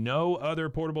shipping. No other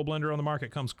portable blender on the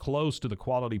market comes close to the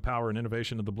quality, power, and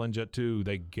innovation of the BlendJet 2.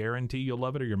 They guarantee you'll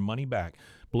love it or your money back.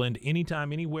 Blend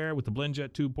anytime, anywhere with the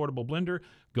BlendJet 2 portable blender.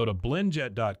 Go to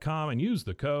blendjet.com and use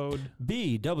the code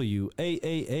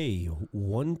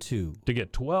BWAAA12 to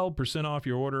get 12% off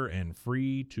your order and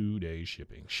free 2-day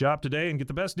shipping. Shop today and get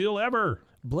the best deal ever.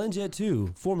 BlendJet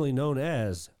 2, formerly known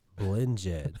as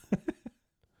BlendJet.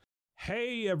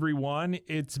 Hey, everyone.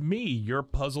 It's me, your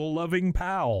puzzle-loving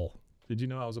pal. Did you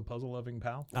know I was a puzzle-loving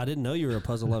pal? I didn't know you were a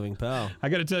puzzle-loving pal. I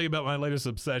got to tell you about my latest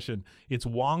obsession. It's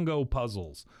Wongo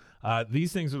puzzles.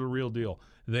 These things are the real deal.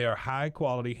 They are high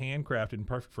quality, handcrafted, and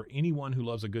perfect for anyone who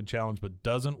loves a good challenge but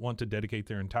doesn't want to dedicate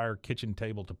their entire kitchen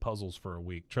table to puzzles for a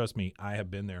week. Trust me, I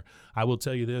have been there. I will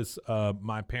tell you this,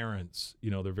 my parents,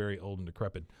 they're very old and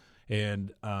decrepit,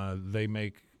 and they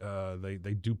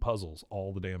do puzzles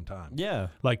all the damn time. Yeah.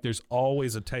 Like there's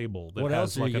always a table that What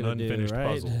else has are like you an gonna do, unfinished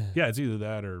right? puzzle. Yeah, it's either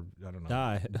that or I don't know.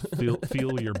 Die.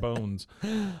 feel your bones.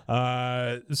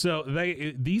 So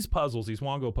these puzzles, these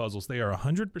Wongo puzzles, they are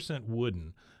 100%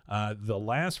 wooden. They'll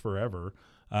last forever.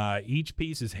 Each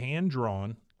piece is hand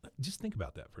drawn. Just think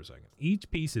about that for a second. Each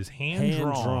piece is hand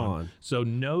drawn, so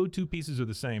no two pieces are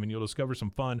the same, and you'll discover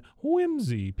some fun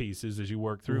whimsy pieces as you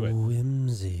work through it.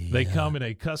 Whimsy. They come in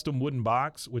a custom wooden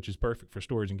box, which is perfect for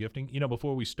storage and gifting.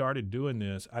 Before we started doing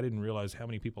this, I didn't realize how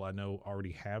many people I know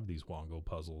already have these Wongo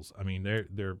puzzles. I mean,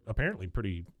 they're apparently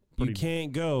pretty. You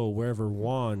can't go wherever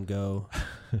Juan go.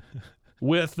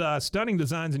 With stunning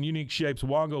designs and unique shapes,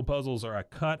 Wongo puzzles are a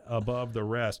cut above the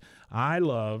rest. I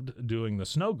loved doing the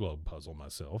snow globe puzzle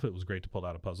myself. It was great to pull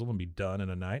out a puzzle and be done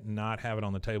in a night and not have it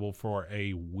on the table for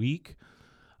a week.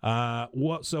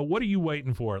 So what are you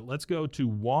waiting for? Let's go to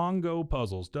Wongo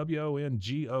Puzzles,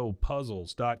 WONGO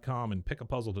puzzles.com, and pick a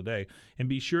puzzle today. And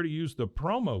be sure to use the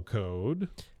promo code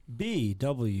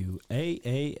BWAAA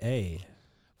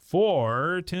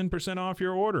for 10% off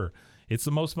your order. It's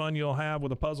the most fun you'll have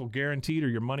with a puzzle, guaranteed, or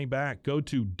your money back. Go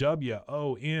to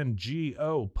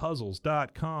WONGO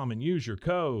puzzles.com and use your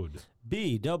code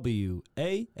BWAAA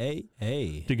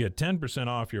to get 10%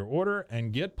 off your order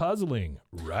and get puzzling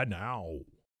right now.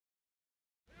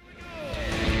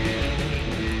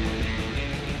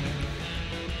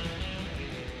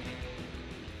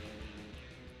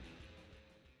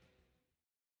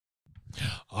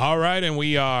 All right, and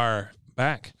we are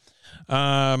back.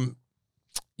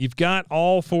 You've got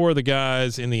all four of the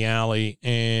guys in the alley,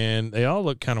 and they all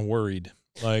look kind of worried.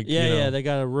 Like, they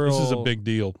got a real. This is a big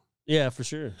deal. Yeah, for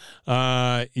sure.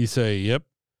 You say, yep.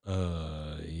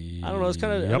 I don't know. It's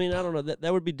kind of. Yep. I mean, I don't know.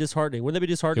 That would be disheartening. Wouldn't that be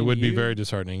disheartening? It would to be you? very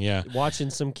disheartening. Yeah. Watching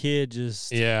some kid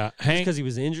just. Yeah. Hank, because he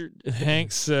was injured.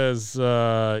 Hank says,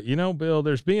 Bill,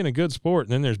 there's being a good sport,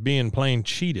 and then there's being plain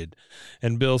cheated.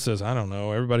 And Bill says, I don't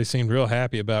know. Everybody seemed real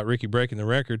happy about Ricky breaking the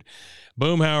record.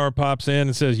 Boomhauer pops in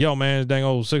and says, yo, man, dang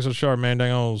old 6 sharp, man,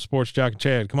 dang old sports jock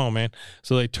Chad. Come on, man.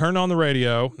 So they turn on the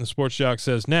radio, and the sports jock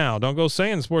says, now, don't go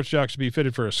saying the sports jock should be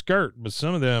fitted for a skirt, but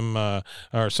some of them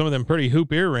are some of them pretty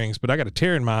hoop earrings, but I got a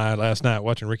tear in my eye last night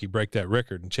watching Ricky break that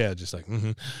record. And Chad's just like,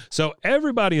 mm-hmm. So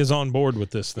everybody is on board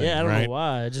with this thing. Yeah, I don't right? know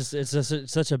why. It's just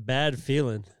such a bad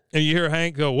feeling. And you hear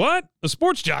Hank go, what? The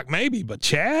sports jock, maybe, but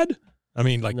Chad? I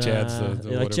mean, like Chad's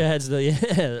the like Chad's the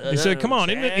He said, come on,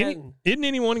 isn't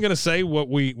anyone going to say what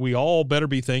we all better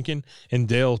be thinking? And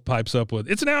Dale pipes up with,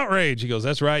 it's an outrage. He goes,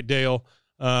 that's right, Dale.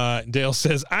 Dale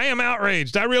says, I am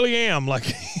outraged. I really am. Like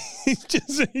he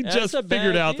just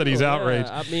figured out that he's outraged.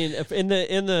 I mean, if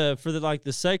for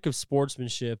the sake of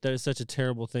sportsmanship, that is such a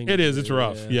terrible thing. It is. It's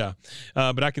rough. Yeah.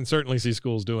 But I can certainly see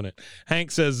schools doing it.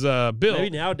 Hank says, Bill. Maybe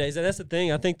nowadays, and that's the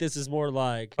thing. I think this is more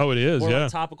like. Oh, it is. More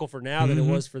like topical for now than it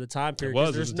was for the time period. It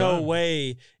was. There's no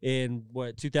way in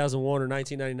 2001 or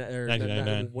 1999 or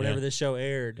 1999, whenever this show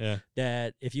aired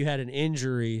that if you had an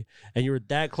injury and you were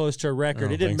that close to a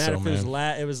record, it didn't matter if it was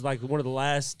it was like one of the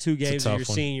last two games of your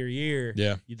senior year.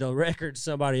 Yeah. The record's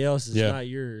somebody else's, not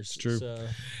yours. It's true. So.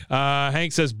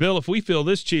 Hank says, Bill, if we feel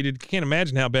this cheated, can't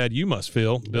imagine how bad you must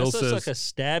feel. Bill says, like a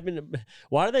stabbing.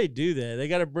 Why do they do that? They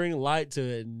got to bring light to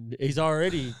it, and he's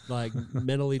already like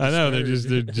mentally disturbed. I know they're just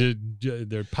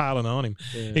they're piling on him.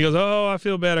 Yeah. He goes, "Oh, I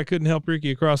feel bad. I couldn't help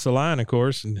Ricky across the line, of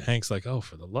course." And Hank's like, "Oh,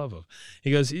 for the love of,"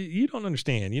 he goes, "You don't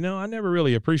understand. I never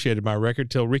really appreciated my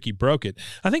record till Ricky broke it.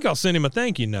 I think I'll send him a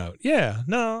thank you note." "Yeah,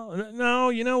 no.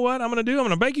 You know what I'm gonna do? I'm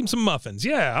gonna bake him some muffins."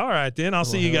 "Yeah, all right then. I'll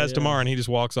see you guys tomorrow." And he just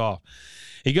walks off.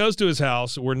 He goes to his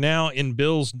house. We're now in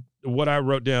Bill's, what I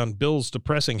wrote down, Bill's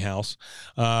depressing house.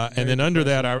 And then under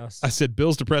that, I said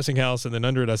Bill's depressing house. And then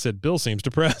under it, I said, Bill seems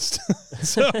depressed.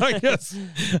 So I guess,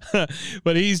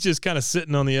 but he's just kind of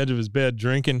sitting on the edge of his bed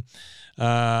drinking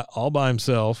all by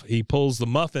himself. He pulls the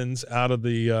muffins out of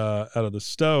the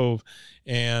stove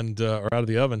and or out of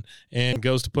the oven and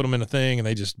goes to put them in a thing, and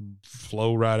they just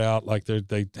flow right out like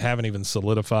they haven't even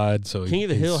solidified. So King of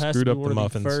the Hill has to be one of the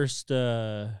muffins. first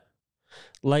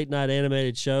late night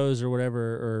animated shows or whatever,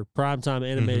 or primetime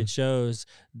animated shows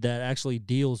that actually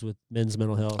deals with men's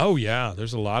mental health. Oh yeah,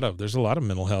 there's a lot of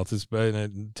mental health. And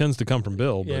it tends to come from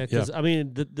Bill. Yeah, because I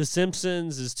mean, the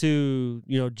Simpsons is too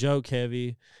joke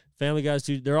heavy. Family Guy's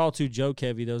too. They're all too joke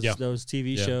heavy. Those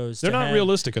TV shows. They're not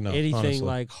realistic enough. Anything honestly.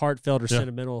 like heartfelt or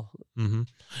sentimental. Mm-hmm.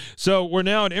 So we're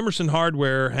now at Emerson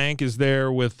Hardware. Hank is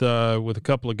there with a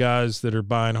couple of guys that are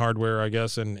buying hardware, I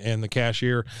guess, and the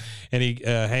cashier. And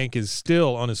Hank is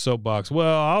still on his soapbox.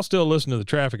 "Well, I'll still listen to the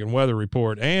traffic and weather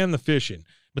report and the fishing,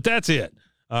 but that's it.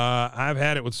 I've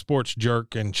had it with Sports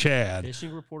Jerk and Chad."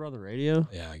 Fishing report on the radio?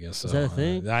 Yeah, I guess so. Is that a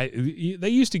thing? They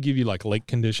used to give you like lake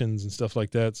conditions and stuff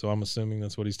like that, so I'm assuming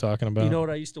that's what he's talking about. You know what?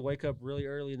 I used to wake up really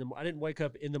early I didn't wake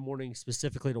up in the morning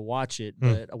specifically to watch it,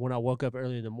 but when I woke up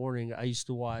early in the morning, I used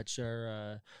to watch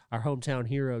our hometown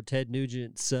hero Ted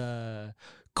Nugent's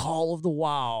Call of the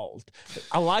Wild.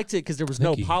 I liked it because there was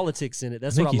no politics in it.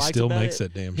 That's what I liked about it. He still makes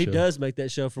that damn show. He does make that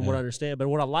show, from what I understand. But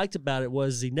what I liked about it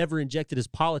was he never injected his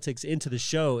politics into the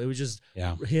show. It was just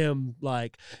him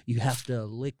like, you have to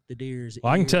lick the deer's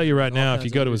Well, I can tell you right ears, now, all if you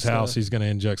kinds go of to his weird house, stuff. he's going to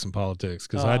inject some politics,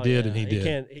 because I did and he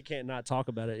did. He can't not talk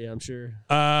about it. Yeah, I'm sure.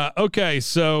 Okay,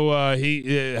 so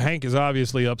Hank is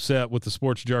obviously upset with the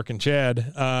Sports Jerk and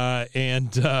Chad,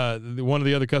 and one of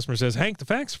the other customers says, "Hank, the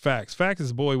facts are facts. Fact is,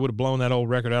 the boy would have blown that old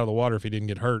record out of the water if he didn't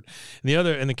get hurt."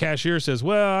 And the cashier says,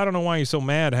 "Well, I don't know why you're so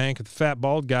mad, Hank. If the fat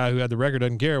bald guy who had the record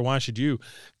doesn't care, why should you?"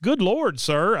 "Good Lord,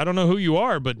 sir, I don't know who you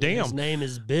are, but damn." His name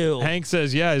is Bill. Hank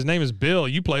says, "Yeah, his name is Bill.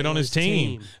 You played on his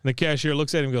team." And the cashier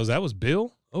looks at him and goes, "That was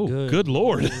Bill? Oh, good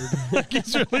Lord."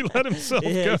 He's really let himself go.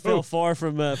 He fell far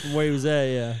from where he was at,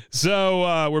 yeah.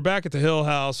 So we're back at the Hill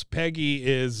house. Peggy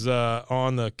is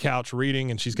on the couch reading,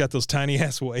 and she's got those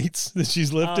tiny-ass weights that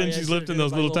she's lifting. She's lifting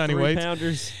those little tiny weights.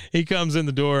 Pounders. He comes in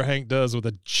the door, Hank does, with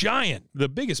the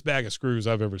biggest bag of screws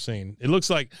I've ever seen. It looks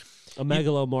like a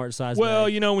Megalomart size Well,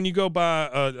 bag. you know, when you go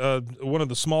buy one of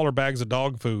the smaller bags of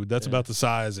dog food, that's about the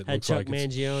size it Had looks Chuck like.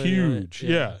 It's Mangione huge. on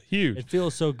it. Yeah, huge. It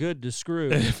feels so good to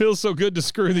screw. It feels so good to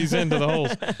screw these into the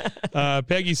holes.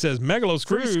 Peggy says, "Megalo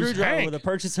Free screws, screwdriver Hank." with the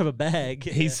purchase of a bag.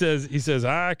 He says,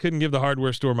 "I couldn't give the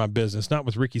hardware store my business, not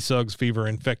with Ricky Suggs fever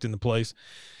infecting the place."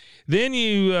 Then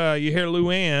you hear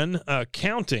Luann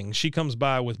counting. She comes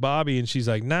by with Bobby, and she's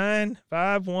like,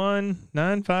 951,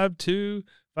 952,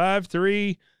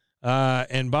 53.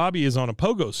 And Bobby is on a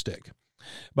pogo stick.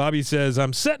 Bobby says,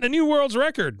 "I'm setting a new world's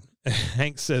record."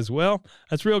 Hank says, "Well,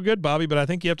 that's real good, Bobby, but I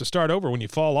think you have to start over when you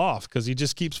fall off," because he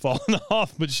just keeps falling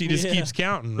off, but she just keeps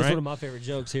counting, That's right? one of my favorite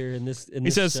jokes here in this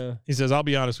show. He says, "I'll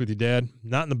be honest with you, Dad,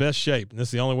 not in the best shape, and this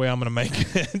is the only way I'm going to make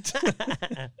it."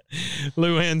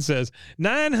 Luann says,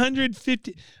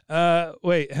 950.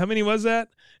 Wait, how many was that?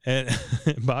 And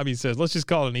Bobby says, "Let's just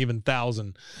call it an even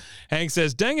 1,000. Hank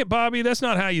says, "Dang it, Bobby, that's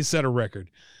not how you set a record."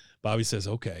 Bobby says,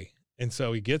 "Okay." And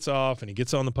so he gets off and he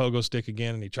gets on the pogo stick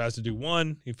again and he tries to do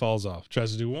one, he falls off.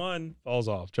 Tries to do one, falls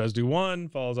off. Tries to do one,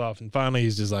 falls off. And finally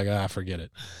he's just like, forget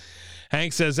it.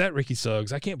 Hank says, "That Ricky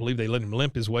Suggs, I can't believe they let him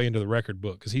limp his way into the record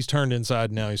book," because he's turned inside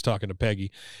and now he's talking to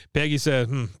Peggy. Peggy says,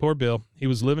 "Poor Bill. He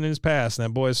was living in his past and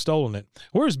that boy has stolen it.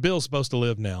 Where's Bill supposed to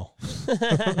live now?"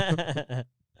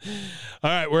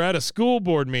 All right, we're at a school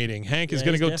board meeting. Hank is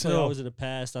going to go tell. Always in the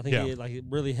past. I think he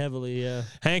really heavily.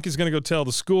 Hank is going to go tell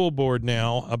the school board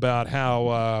now about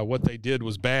how what they did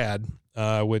was bad.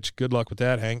 Which good luck with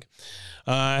that, Hank.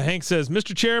 Hank says,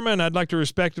 "Mr. Chairman, I'd like to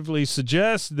respectfully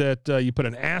suggest that you put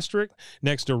an asterisk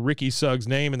next to Ricky Suggs'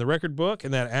 name in the record book,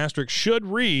 and that asterisk should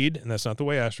read," and that's not the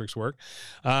way asterisks work,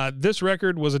 "This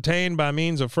record was attained by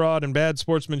means of fraud and bad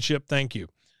sportsmanship. Thank you."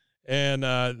 And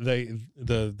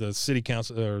the city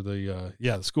council or the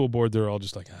school board, they're all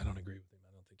just like, "I don't agree with him.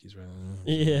 I don't think Ricky's right.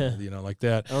 Yeah. Like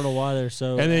that. I don't know why they're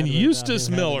so. And then adamant about Eustace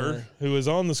him having Miller, that. who is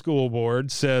on the school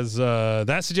board, says,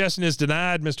 that suggestion is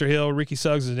denied, Mr. Hill. Ricky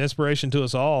Suggs is an inspiration to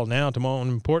us all. Now to more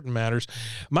important matters.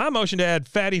 My motion to add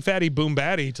fatty boom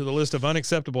batty to the list of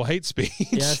unacceptable hate speech.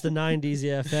 Yeah, it's the 90s.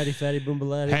 Yeah, fatty boom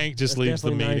balatti. Hank just leaves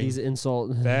the definitely meeting. 90s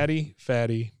insult.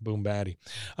 Fatty boom batty.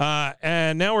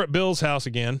 And now we're at Bill's house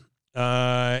again.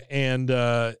 And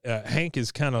Hank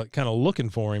is kind of looking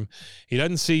for him. He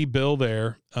doesn't see Bill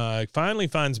there. Finally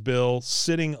finds Bill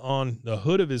sitting on the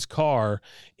hood of his car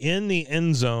in the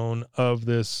end zone of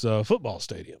this football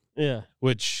stadium. Yeah.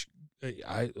 Which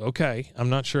I'm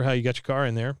not sure how you got your car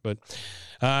in there, but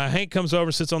Hank comes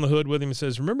over, sits on the hood with him, and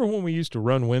says, "Remember when we used to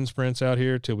run wind sprints out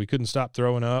here till we couldn't stop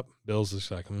throwing up?" Bill's just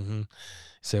like, He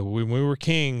said, "Well, we were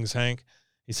kings, Hank."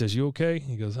 He says, "You okay?"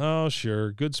 He goes, "Oh,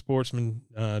 sure. Good sportsman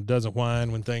doesn't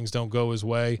whine when things don't go his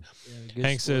way." Yeah,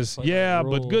 Hank says, "Yeah,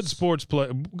 but good sports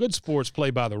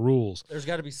play by the rules." There's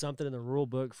got to be something in the rule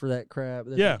book for that crap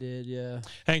that Yeah. they did. Yeah.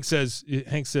 Hank says,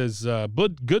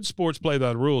 "But good sports play by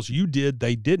the rules. You did,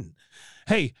 they didn't."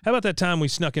 Hey, how about that time we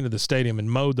snuck into the stadium and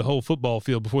mowed the whole football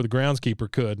field before the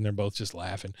groundskeeper could? And they're both just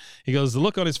laughing. He goes, the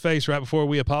look on his face right before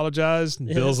we apologized. And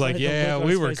Bill's like, the look yeah, on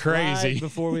we his were face crazy. right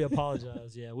before we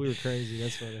apologized. Yeah, we were crazy.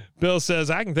 That's funny. Bill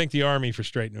says, I can thank the Army for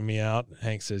straightening me out.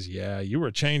 Hank says, yeah, you were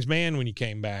a changed man when you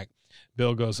came back.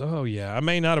 Bill goes, oh, yeah, I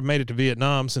may not have made it to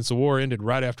Vietnam since the war ended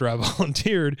right after I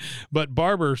volunteered, but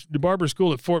the barber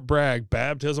school at Fort Bragg,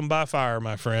 baptism by fire,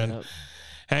 my friend. Yep.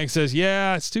 Hank says,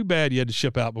 yeah, it's too bad you had to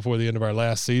ship out before the end of our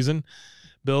last season.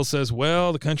 Bill says,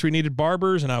 well, the country needed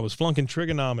barbers, and I was flunking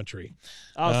trigonometry.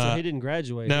 Oh, so he didn't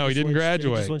graduate. No, he didn't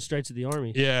graduate. He just went straight to the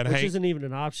Army. Yeah, and which Hank, isn't even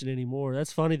an option anymore.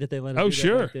 That's funny that they let him oh, do that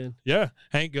sure. back then. Yeah.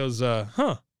 Hank goes,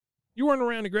 you weren't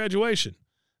around at graduation.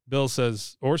 Bill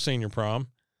says, or senior prom.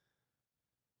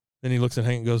 Then he looks at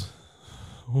Hank and goes,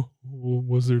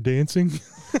 was there dancing?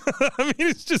 I mean,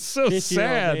 it's just so 50-year-old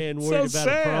sad. man So worried about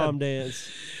sad. a prom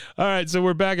dance. All right, so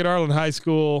we're back at Arlen High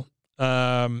School,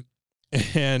 and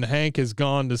Hank has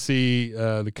gone to see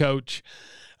the coach,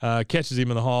 catches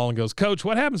him in the hall and goes, Coach,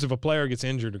 what happens if a player gets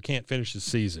injured or can't finish his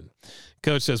season?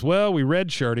 Coach says, well, we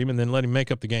redshirt him and then let him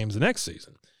make up the games the next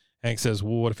season. Hank says,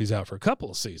 well, what if he's out for a couple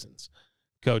of seasons?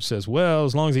 Coach says, well,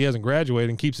 as long as he hasn't graduated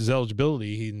and keeps his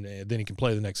eligibility, then he can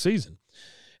play the next season.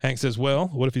 Hank says, well,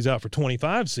 what if he's out for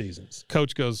 25 seasons?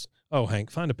 Coach goes, oh, Hank,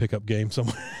 find a pickup game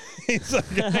somewhere. He's like,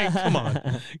 Hank,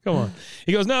 come on.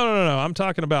 He goes, no. I'm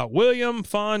talking about William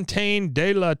Fontaine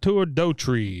de la Tour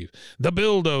d'Autrive, the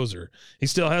bulldozer. He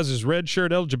still has his red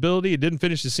shirt eligibility. He didn't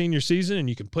finish his senior season, and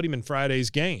you can put him in Friday's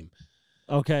game.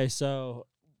 Okay, so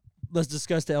let's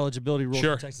discuss the eligibility rules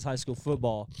Sure. for Texas high school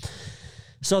football.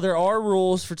 So there are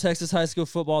rules for Texas high school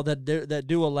football that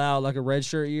do allow like a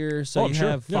redshirt year. So you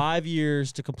have 5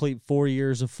 years to complete 4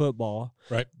 years of football.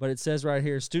 Right. But it says right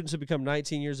here, students who become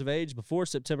 19 years of age before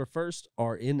September 1st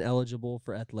are ineligible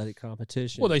for athletic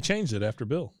competition. Well, they changed it after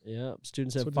Bill. Yeah,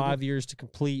 students have what they 5 years to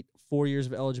complete 4 years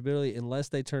of eligibility unless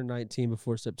they turn 19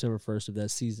 before September 1st of that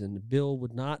season. Bill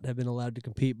would not have been allowed to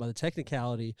compete by the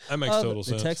technicality That makes of total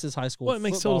the sense. Texas high school Well, it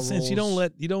makes football total sense. You don't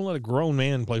rules. let a grown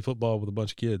man play football with a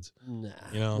bunch of kids. Nah.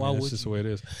 You know, Why that's would just you? the way it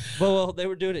is. Well, they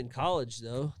were doing it in college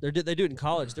though. They do it in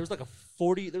college. There was like a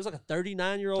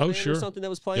 39-year-old Oh, man sure. or something that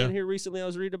was playing Yeah. here recently. I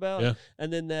was reading about. Yeah.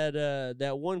 And then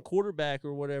that one quarterback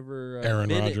or whatever, Aaron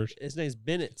Bennett, Rodgers. His name's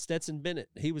Bennett, Stetson Bennett.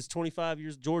 He was 25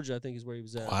 years. Georgia, I think, is where he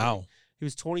was at. Wow. He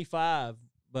was 25,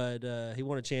 but he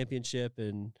won a championship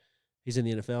and he's in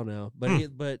the NFL now. But Hmm.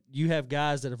 but you have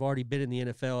guys that have already been in the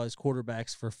NFL as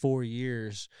quarterbacks for 4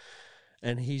 years.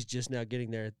 And he's just now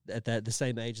getting there at the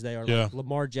same age they are. Yeah. Like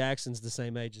Lamar Jackson's the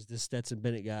same age as this Stetson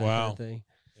Bennett guy. Wow. Kind of thing.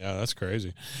 Yeah, that's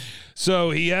crazy. So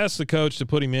he asked the coach to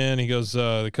put him in. He goes,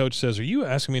 the coach says, are you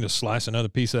asking me to slice another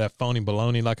piece of that phony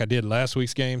baloney like I did last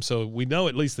week's game? So we know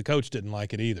at least the coach didn't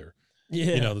like it either.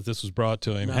 Yeah. You know, that this was brought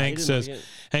to him. No, Hank he says, didn't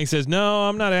like Hank says, no,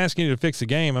 I'm not asking you to fix the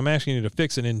game. I'm asking you to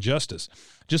fix an injustice.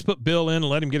 Just put Bill in and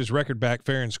let him get his record back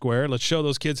fair and square. Let's show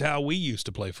those kids how we used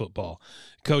to play football.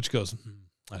 Coach goes,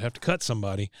 I'd have to cut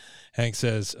somebody. Hank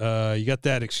says, you got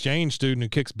that exchange student who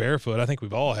kicks barefoot. I think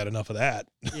we've all had enough of that.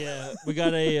 Yeah, we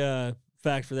got a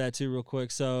fact for that too, real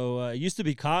quick. So it used to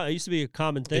be a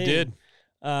common thing. It did.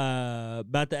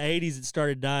 About the 80s, it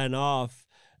started dying off.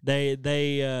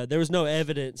 there was no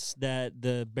evidence that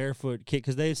the barefoot kick,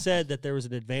 because they said that there was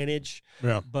an advantage,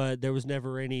 but there was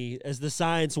never any. As the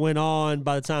science went on,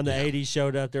 by the time the 80s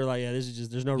showed up, they're like, this is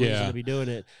just, there's no reason to be doing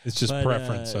it. It's just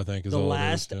preference, I think, is the all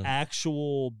last it is,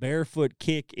 actual barefoot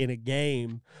kick in a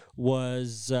game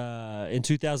was in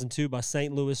 2002 by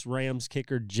St. Louis Rams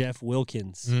kicker Jeff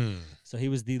Wilkins. So he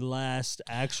was the last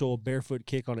actual barefoot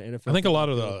kick on an NFL. I think a lot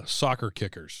of the soccer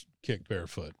kickers kick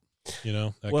barefoot. You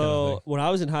know, that kind of thing. When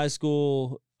I was in high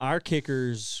school, our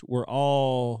kickers were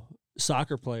all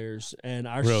soccer players, and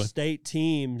our state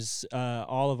teams,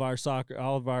 all of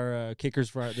our kickers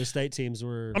for the state teams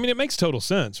were. I mean, it makes total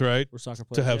sense, right? Were soccer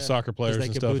players, to have soccer players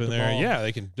and stuff in there. Yeah,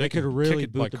 they can. They could really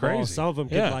boot like the crazy. ball. Some of them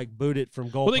could like boot it from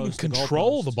goal. Well, they can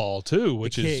control the ball too,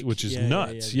 which is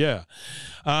nuts. Yeah.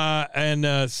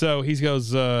 So he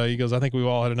goes. I think we've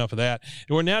all had enough of that.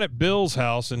 And we're now at Bill's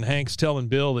house, and Hank's telling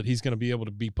Bill that he's going to be able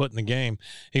to be put in the game.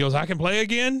 He goes, "I can play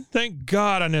again. Thank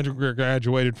God I never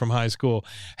graduated from high school.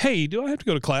 Hey, do I have to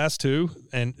go to class too?"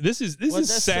 And this is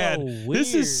sad. So weird,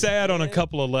 this is sad man. on a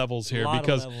couple of levels here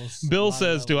because levels. Bill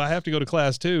says, "Do I have to go to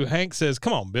class too?" Hank says,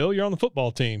 "Come on, Bill, you're on the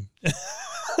football team."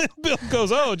 Bill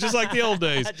goes, "Oh, just like the old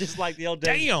days." Just like the old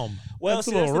days. Damn. Well, that's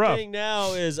a little the rough. thing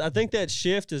now is I think that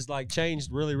shift has like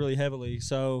changed really, really heavily.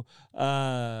 So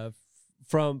from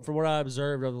what I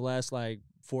observed over the last like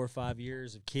 4 or 5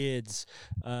 years of kids,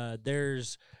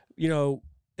 there's,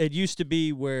 it used to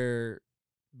be where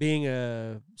being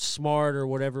a smart or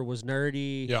whatever was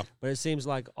nerdy, but it seems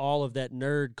like all of that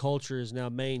nerd culture is now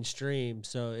mainstream.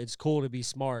 So it's cool to be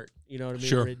smart. You know what I mean?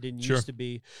 Sure. Where it didn't used to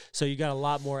be. So you got a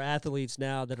lot more athletes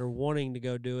now that are wanting to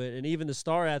go do it. And even the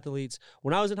star athletes.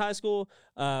 When I was in high school,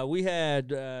 we had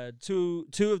two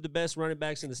of the best running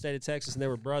backs in the state of Texas, and they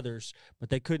were brothers, but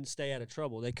they couldn't stay out of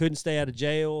trouble. They couldn't stay out of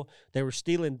jail. They were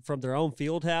stealing from their own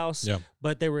field house,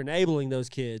 but they were enabling those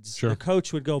kids. Sure. The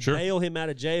coach would go bail him out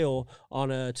of jail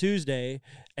on a Tuesday,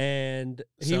 and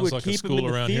he would like keep a school him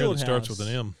in around the here field that house. starts with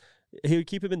an M. He would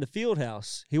keep him in the field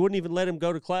house. He wouldn't even let him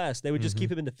go to class. They would just keep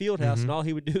him in the field house, and all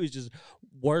he would do is just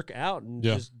work out and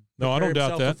just no, I don't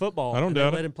doubt that. Football. I don't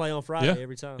doubt it. Let him play on Friday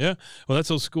every time. Yeah, well, that's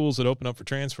those schools that open up for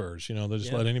transfers. They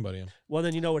just let anybody in. Well,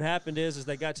 then what happened is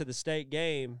they got to the state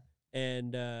game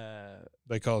and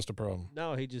they caused a problem.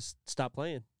 No, he just stopped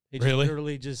playing. He just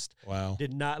literally just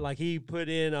did not, like, he put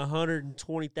in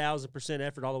 120,000%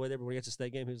 effort all the way there. But when he gets to the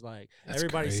state game, he was like,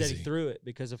 everybody said he threw it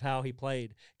because of how he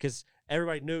played. Because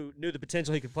everybody knew the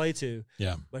potential he could play to.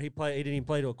 Yeah. But he didn't even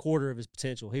play to a quarter of his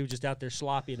potential. He was just out there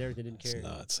sloppy and everything, didn't care.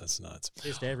 That's nuts.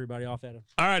 Pissed everybody off at him.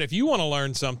 All right, if you want to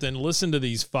learn something, listen to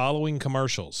these following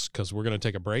commercials because we're going to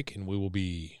take a break and we will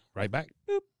be right back.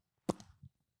 Boop.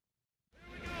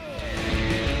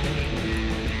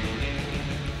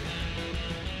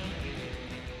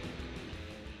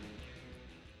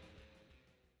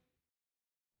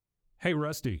 Hey,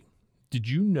 Rusty, did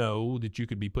you know that you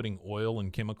could be putting oil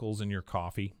and chemicals in your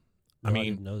coffee? No, I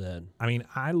didn't know that. I mean,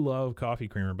 I love coffee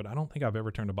creamer, but I don't think I've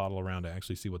ever turned a bottle around to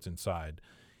actually see what's inside.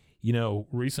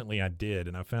 Recently I did,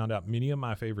 and I found out many of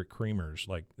my favorite creamers,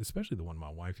 like especially the one my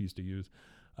wife used to use,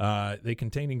 they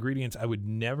contain ingredients I would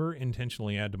never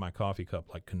intentionally add to my coffee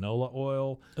cup, like canola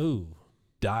oil,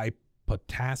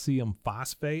 potassium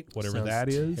phosphate, whatever that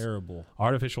is. Terrible.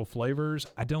 Artificial flavors.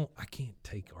 I can't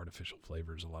take artificial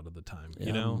flavors a lot of the time.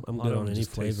 Yeah, I'm good on any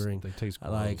flavoring. They taste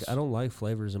gross. I don't like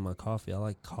flavors in my coffee. I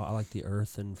like the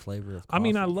earthen flavor of coffee. I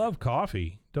mean, I love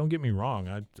coffee. Don't get me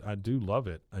wrong. I do love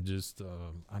it. I just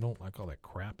I don't like all that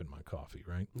crap in my coffee,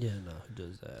 right? Yeah, no, it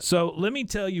does that. So let me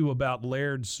tell you about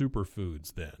Laird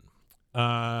Superfoods then.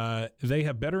 They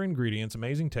have better ingredients,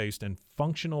 amazing taste, and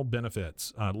functional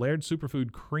benefits. Laird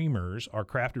Superfood Creamers are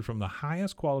crafted from the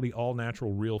highest quality,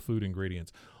 all-natural, real food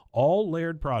ingredients. All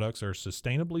Laird products are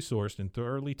sustainably sourced and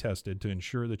thoroughly tested to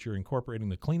ensure that you're incorporating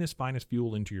the cleanest, finest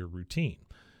fuel into your routine.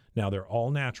 Now, they're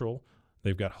all natural.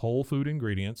 They've got whole food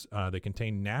ingredients. They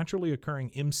contain naturally occurring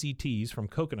MCTs from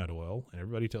coconut oil. And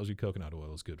everybody tells you coconut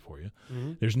oil is good for you.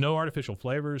 Mm-hmm. There's no artificial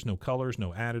flavors, no colors,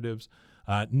 no additives,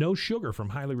 no sugar from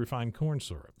highly refined corn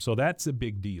syrup. So that's a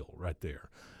big deal right there.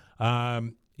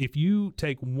 If you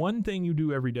take one thing you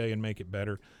do every day and make it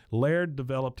better, Laird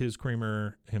developed his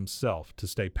creamer himself to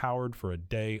stay powered for a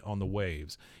day on the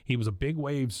waves. He was a big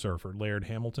wave surfer, Laird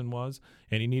Hamilton was,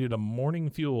 and he needed a morning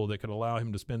fuel that could allow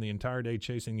him to spend the entire day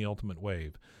chasing the ultimate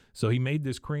wave. So he made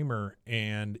this creamer,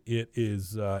 and it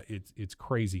is it's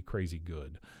crazy, crazy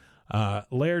good.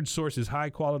 Laird sources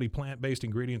high-quality plant-based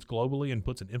ingredients globally and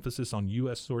puts an emphasis on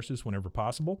U.S. sources whenever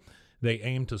possible. They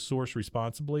aim to source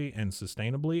responsibly and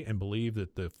sustainably and believe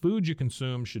that the food you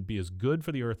consume should be as good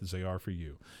for the earth as they are for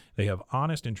you. They have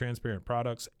honest and transparent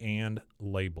products and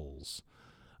labels.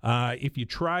 If you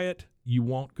try it, you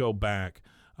won't go back.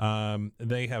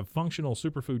 They have functional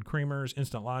superfood creamers,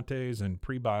 instant lattes, and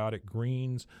prebiotic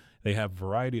greens. They have a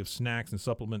variety of snacks and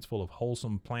supplements full of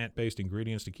wholesome plant-based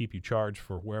ingredients to keep you charged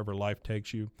for wherever life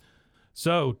takes you.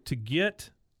 So to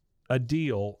get a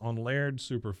deal on Laird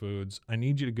Superfoods, I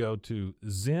need you to go to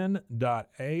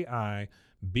zen.ai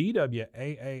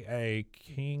BWAAA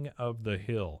King of the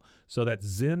Hill. So that's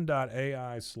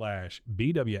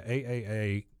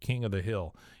zen.ai/BWAAA King of the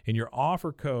Hill. And your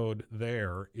offer code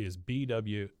there is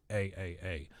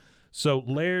BWAAA. So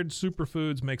Laird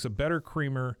Superfoods makes a better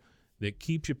creamer that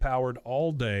keeps you powered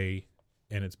all day,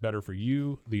 and it's better for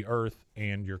you, the earth,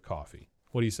 and your coffee.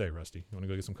 What do you say, Rusty? You want to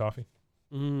go get some coffee?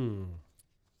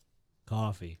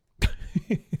 Coffee.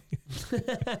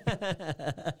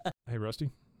 Hey, Rusty.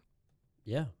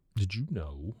 Yeah. Did you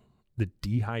know that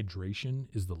dehydration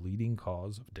is the leading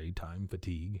cause of daytime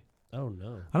fatigue? Oh,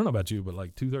 no. I don't know about you, but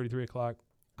like 2:30, 3 o'clock,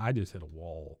 I just hit a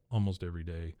wall almost every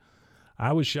day.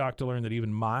 I was shocked to learn that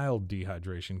even mild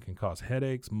dehydration can cause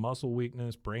headaches, muscle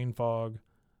weakness, brain fog.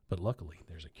 But luckily,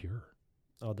 there's a cure.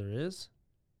 Oh, there is?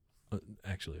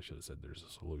 Actually, I should have said there's a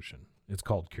solution. It's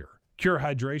called Cure. Cure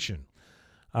Hydration.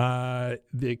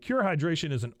 The Cure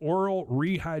Hydration is an oral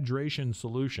rehydration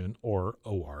solution, or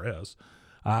ORS,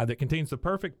 that contains the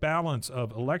perfect balance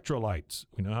of electrolytes.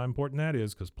 We know how important that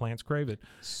is because plants crave it.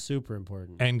 Super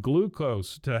important. And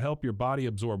glucose to help your body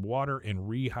absorb water and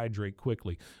rehydrate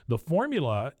quickly. The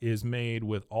formula is made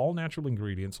with all natural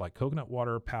ingredients like coconut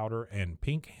water powder and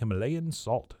pink Himalayan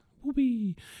salt.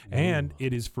 Whoopee. And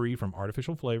it is free from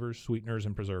artificial flavors, sweeteners,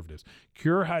 and preservatives.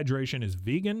 Cure Hydration is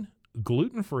vegan,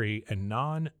 gluten-free, and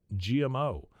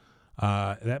non-GMO.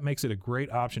 That makes it a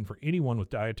great option for anyone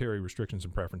with dietary restrictions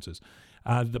and preferences.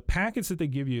 The packets that they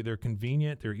give you, they're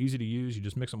convenient. They're easy to use. You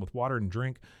just mix them with water and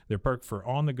drink. They're perfect for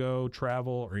on-the-go,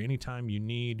 travel, or anytime you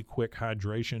need quick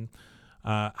hydration.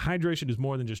 Hydration is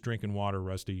more than just drinking water,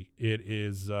 Rusty. It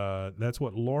is, that's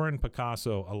what Lauren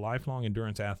Picasso, a lifelong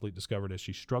endurance athlete, discovered as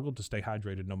she struggled to stay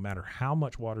hydrated no matter how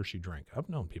much water she drank. I've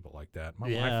known people like that.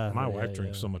 My wife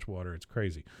drinks so much water, it's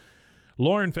crazy.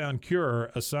 Lauren found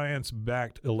Cure, a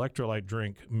science-backed electrolyte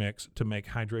drink mix to make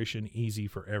hydration easy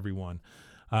for everyone.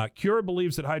 Cure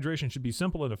believes that hydration should be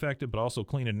simple and effective, but also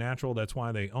clean and natural. That's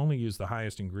why they only use the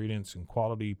highest ingredients and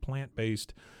quality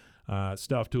plant-based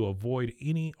stuff to avoid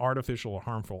any artificial or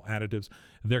harmful additives.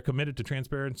 They're committed to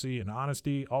transparency and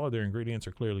honesty. All of their ingredients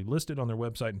are clearly listed on their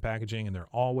website and packaging, and they're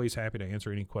always happy to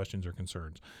answer any questions or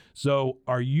concerns. So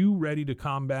are you ready to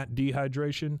combat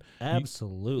dehydration?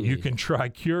 Absolutely. You can try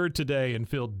Cure today and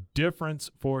feel the difference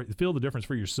for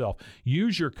yourself.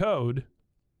 Use your code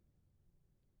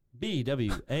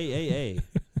BWAAA.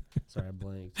 Sorry, I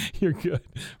blanked. You're good.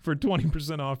 For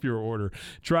 20% off your order.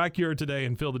 Try Cure today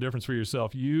and feel the difference for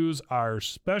yourself. Use our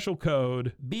special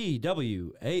code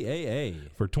BWAAA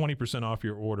for 20% off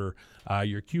your order.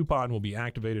 Your coupon will be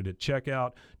activated at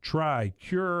checkout. Try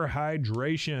Cure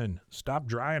Hydration. Stop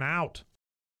drying out.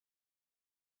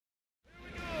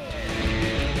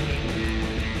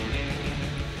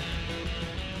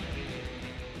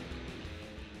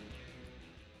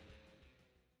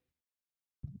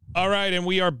 All right, and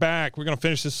we are back. We're going to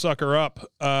finish this sucker up.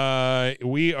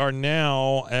 We are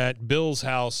now at Bill's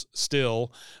house still.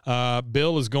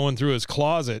 Bill is going through his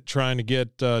closet trying to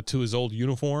get to his old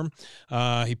uniform.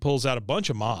 He pulls out a bunch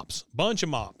of mops,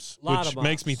 which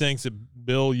makes me think that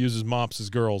Bill uses mops as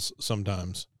girls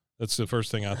sometimes. That's the first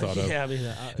thing I thought of. Yeah, I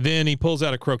mean, Then he pulls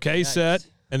out a croquet Nice. set,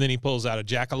 and then he pulls out a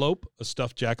jackalope, a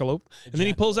stuffed jackalope, and then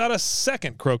he pulls out a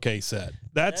second croquet set.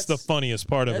 That's the funniest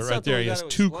part of it that's right there. something He we has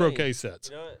gotta two explain. croquet sets.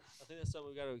 You know what? I think that's something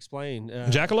we got to explain.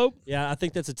 Jackalope? Yeah, I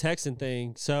think that's a Texan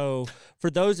thing. So, for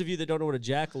those of you that don't know what a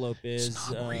jackalope is,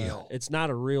 it's not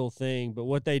a real thing. But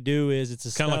what they do is it's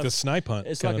a Kind of like the stuffed- snipe hunt.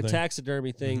 It's kind like a of thing.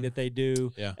 taxidermy thing that they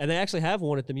do. Yeah. And they actually have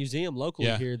one at the museum locally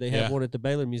Yeah, here. They have yeah. one at the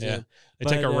Baylor Museum. They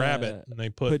take a But, rabbit and they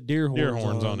put deer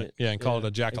horns on it. Yeah, and call it a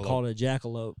And jackalope. call it a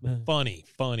jackalope.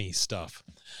 Funny stuff.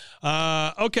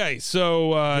 Okay,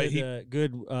 so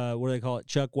Good, what do they call it?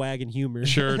 Chuck Wagon humor.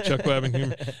 sure, Chuck Wagon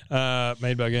humor,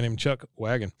 made by a guy named Chuck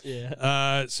Wagon.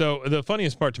 Yeah. So the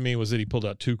funniest part to me was that he pulled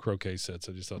out two croquet sets.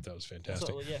 I just thought that was fantastic.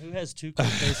 So, yeah, who has two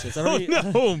croquet sets? I Oh,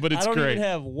 no, but it's I don't great. even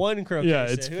have one croquet Yeah,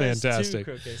 set. it's Who has fantastic.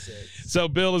 two croquet sets? So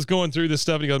Bill is going through this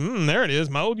stuff and he goes, there it is,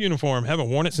 my old uniform. Haven't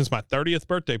worn it since my 30th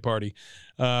birthday party.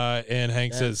 And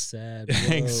Hank That's says, sad.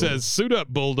 Hank Whoa. says, "Suit up,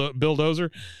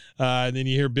 bulldozer." And then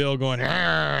you hear Bill going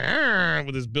 "Arr, arr,"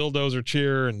 with his bulldozer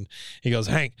cheer, and he goes,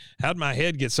 "Hank, how'd my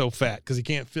head get so fat?" Because he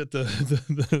can't fit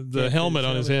the helmet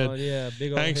on his head. Yeah,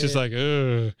 big old Hank's head. just like,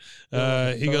 ugh.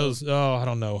 He bum. goes, "Oh, I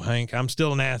don't know, Hank. I'm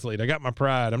still an athlete. I got my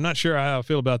pride. I'm not sure how I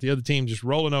feel about the other team just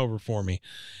rolling over for me,"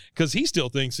 because he still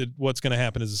thinks that what's going to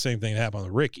happen is the same thing that happened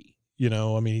with Ricky. You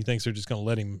know, I mean, he thinks they're just going to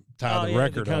let him tie the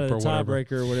record kind up of or the whatever.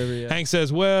 tiebreaker or whatever. Yeah. Hank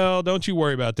says, "Well, don't you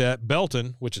worry about that.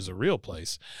 Belton, which is a real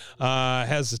place,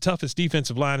 has the toughest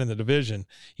defensive line in the division.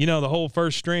 You know, the whole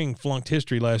first string flunked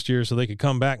history last year so they could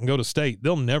come back and go to state.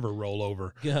 They'll never roll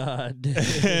over." God.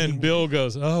 And Bill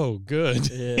goes, "Oh, good."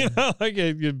 Yeah. You know, like,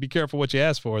 you be careful what you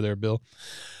ask for there, Bill.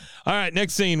 All right,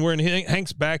 next scene. We're in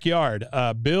Hank's backyard.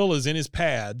 Bill is in his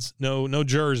pads, no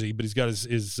jersey, but he's got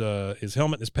his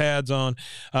helmet and his pads on.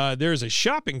 There's a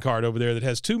shopping cart over there that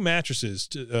has 2 mattresses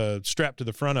strapped to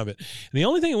the front of it. And the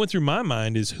only thing that went through my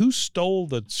mind is who stole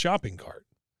the shopping cart.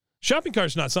 Shopping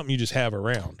cart's not something you just have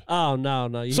around. Oh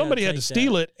no. Somebody had to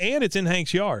steal it, and it's in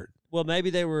Hank's yard. Well, maybe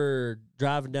they were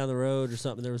driving down the road or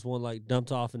something. There was one like dumped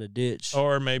off in a ditch.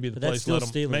 Or maybe the But that's place still let them.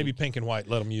 stealing. Maybe Pink and White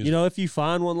let them use it. You know, if you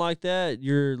find one like that,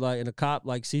 you're like, and a cop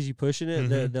like sees you pushing it,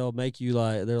 Mhm. they'll make you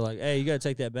like, they're like, "Hey, you got to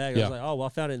take that back." I Yeah. was like, "Oh, well, I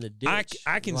found it in the ditch."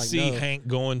 I can Like, see no. Hank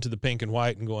going to the Pink and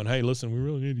White and going, "Hey, listen, we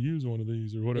really need to use one of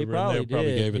these or whatever." probably and they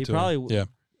probably did. gave it He to probably him. Yeah.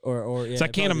 Or yeah, So I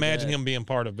it can't probably imagine did. him being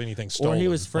part of anything stolen. Or he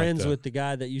was like friends that. with the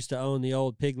guy that used to own the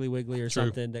old Piggly Wiggly or True.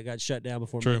 something that got shut down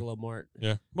before True. Michelob Mart.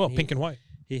 Yeah. Well, He- Pink and White.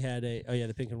 He had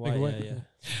the pink and white. Pink and yeah, white.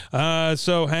 yeah.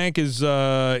 So Hank is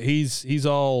he's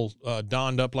all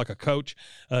donned up like a coach.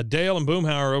 Dale and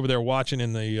Boomhauer are over there watching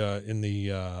in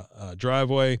the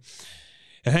driveway.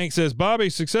 And Hank says, "Bobby,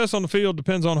 success on the field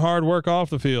depends on hard work off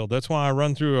the field. That's why I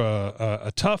run through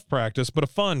a tough practice, but a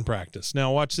fun practice.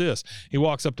 Now watch this." He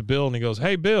walks up to Bill and he goes,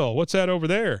 "Hey, Bill, what's that over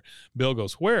there?" Bill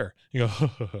goes, "Where?" He goes,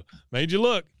 "Made you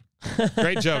look."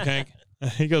 Great joke, Hank.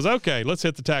 He goes, "Okay, let's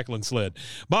hit the tackling sled.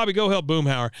 Bobby, go help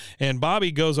Boomhauer." And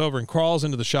Bobby goes over and crawls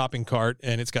into the shopping cart,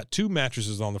 and it's got 2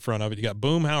 mattresses on the front of it. You got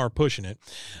Boomhauer pushing it.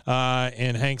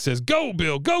 And Hank says, "Go,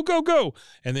 Bill, go, go, go."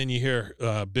 And then you hear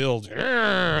Bill,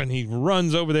 and he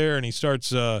runs over there and he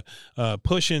starts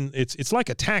pushing. It's like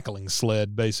a tackling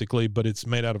sled, basically, but it's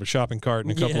made out of a shopping cart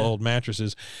and a couple of old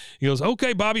mattresses. He goes,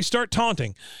 "Okay, Bobby, start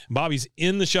taunting." Bobby's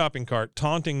in the shopping cart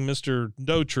taunting Mr.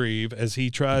 Dotrieve as he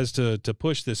tries to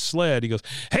push this sled. He goes,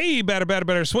 "Hey,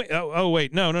 batter, swing." Oh,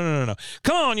 wait, no.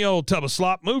 Come on, you old tub of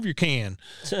slop, move your can.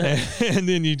 And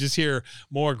then you just hear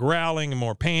more growling and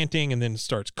more panting, and then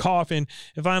starts coughing.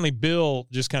 And finally, Bill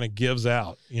just kind of gives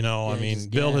out. You know, Yeah, I mean,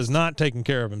 just Bill has gassed. not taken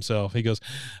care of himself. He goes,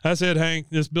 "I said, Hank,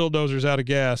 this bulldozer's out of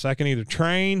gas. I can either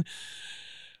train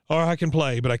or I can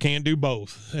play, but I can't do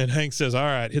both." And Hank says, "All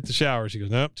right, hit the showers." He goes,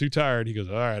 "Nope, too tired." He goes,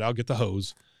 "All right, I'll get the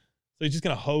hose." So he's just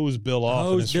going to hose Bill off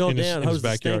Hose Bill in his down, hose the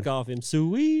backyard. stink off him.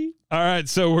 Sweet. All right,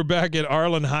 so we're back at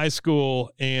Arlen High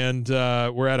School, and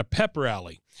we're at a pep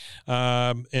rally.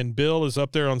 And Bill is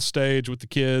up there on stage with the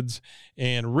kids,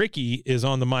 and Ricky is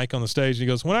on the mic on the stage. And he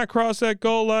goes, "When I crossed that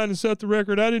goal line and set the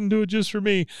record, I didn't do it just for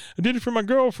me. I did it for my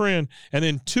girlfriend." And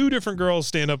then 2 different girls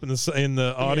stand up in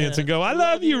the audience and go, "I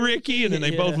love you, Ricky." And then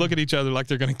they both look at each other like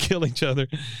they're going to kill each other.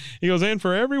 He goes, "And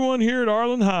for everyone here at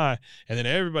Arlen High." And then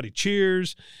everybody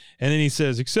cheers. And then he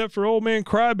says, "Except for old man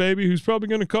Crybaby, who's probably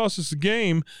going to cost us the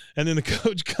game." And then the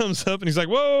coach comes up and he's like,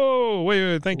 "Whoa,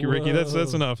 wait, thank you, Ricky. That's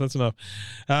enough. That's enough."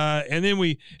 And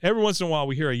then every once in a while,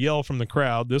 we hear a yell from the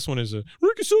crowd. This one is a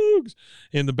 "Ricky Suggs"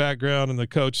 in the background. And the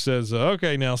coach says,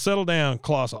 "Okay, now settle down,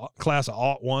 class of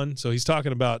 01. So he's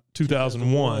talking about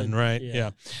 2001, right?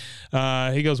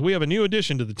 Yeah. He goes, "We have a new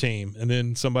addition to the team." And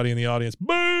then somebody in the audience,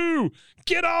 "Boo,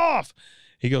 get off."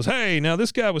 He goes, "Hey, now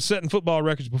this guy was setting football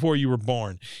records before you were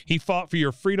born. He fought for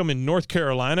your freedom in North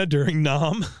Carolina during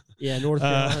Nam." Yeah, North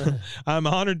Carolina. "I'm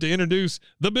honored to introduce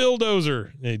the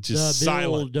Bulldozer." It's just The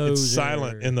silent. It's Bulldozer.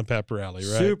 silent in the pep rally,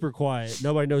 right? Super quiet.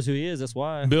 Nobody knows who he is. That's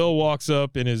why. Bill walks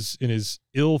up in his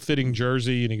ill-fitting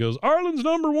jersey and he goes, "Arlen's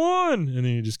 #1," and then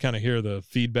you just kind of hear the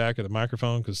feedback of the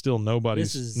microphone because still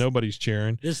nobody's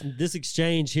cheering. This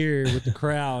exchange here with the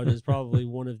crowd is probably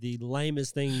one of the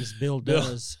lamest things Bill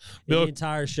does in Bill- the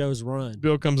entire show's run.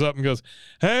 Bill comes up and goes,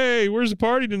 "Hey, where's the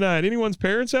party tonight? Anyone's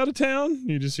parents out of town?"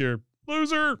 You just hear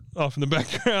 "Loser" off in the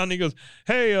background. He goes,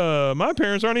 "Hey, my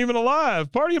parents aren't even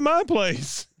alive. Party at my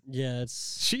place." Yeah,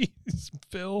 it's Jeez,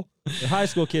 Bill. they're high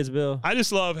school kids, Bill. I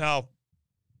just love how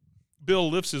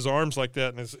Bill lifts his arms like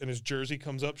that, and his jersey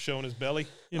comes up showing his belly.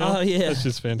 You know, Oh, yeah. that's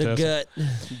just fantastic.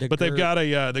 The gut. But they've got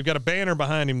a banner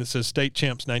behind him that says "State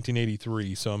Champs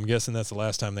 1983." So I'm guessing that's the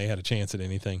last time they had a chance at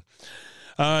anything.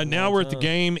 Now we're at the time.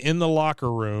 game in the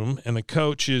locker room, and the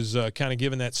coach is kind of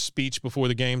giving that speech before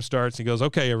the game starts. He goes,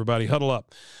 "Okay, everybody, huddle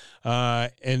up."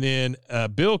 And then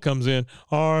Bill comes in.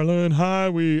 "Arlen High,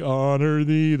 we honor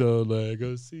thee, the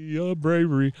legacy of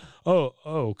bravery."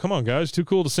 Oh, come on, guys. Too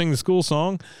cool to sing the school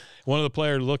song. One of the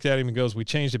players looked at him and goes, "We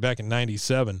changed it back in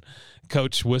 97.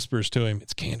 Coach whispers to him,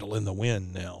 "It's Candle in the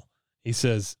Wind now." He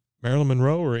says, "Marilyn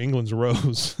Monroe or England's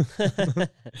Rose?"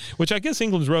 Which I guess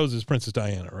England's Rose is Princess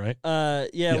Diana, right?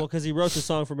 Yeah, well, because he wrote the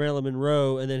song for Marilyn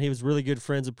Monroe, and then he was really good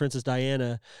friends with Princess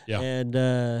Diana. Yeah.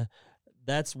 And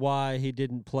that's why he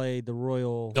didn't play the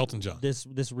royal Elton John. This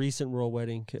recent royal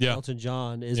wedding, Yeah. Elton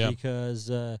John, is Yeah.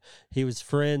 because he was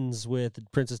friends with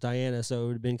Princess Diana. So it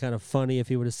would have been kind of funny if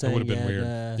he would have It sang would have been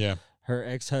weird. Yeah. her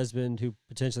ex-husband who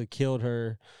potentially killed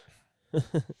her.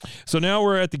 So now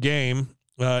we're at the game.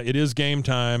 It is game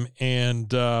time,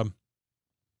 and a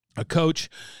coach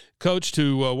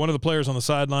to one of the players on the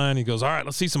sideline. He goes, "All right,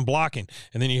 let's see some blocking."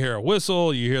 And then you hear a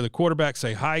whistle. You hear the quarterback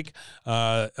say hike,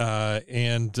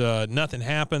 and nothing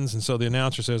happens. And so the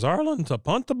announcer says, "Arlen to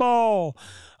punt the ball."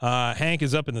 Hank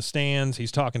is up in the stands.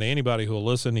 He's talking to anybody who will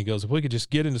listen. He goes, "If we could just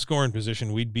get into scoring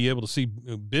position, we'd be able to see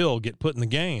Bill get put in the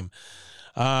game."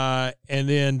 And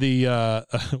then the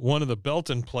one of the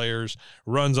Belton players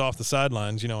runs off the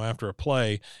sidelines, after a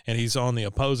play, and he's on the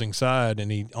opposing side,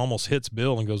 and he almost hits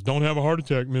Bill and goes, "Don't have a heart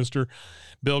attack, mister."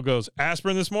 Bill goes,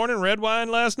 "Aspirin this morning, red wine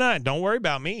last night. Don't worry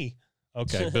about me."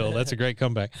 Okay, Bill, that's a great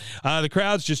comeback. The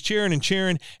crowd's just cheering and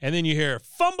cheering, and then you hear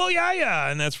 "Fumble Yaya,"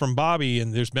 and that's from Bobby,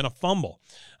 and there's been a fumble.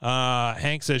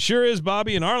 Hank says, "Sure is,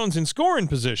 Bobby, and Arlen's in scoring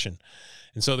position."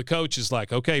 And so the coach is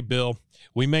like, "Okay, Bill,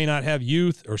 we may not have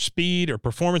youth or speed or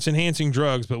performance-enhancing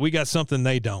drugs, but we got something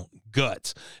they don't.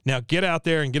 Guts. Now get out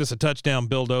there and get us a touchdown,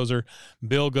 Bill Dozer."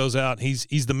 Bill goes out. He's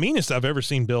the meanest I've ever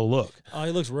seen Bill look. Oh,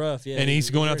 he looks rough, yeah. And he's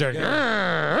going out there,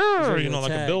 ready to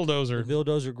like a attack. bulldozer. The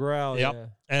bulldozer growl. Yep. Yeah.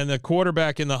 And the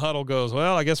quarterback in the huddle goes,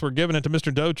 "Well, I guess we're giving it to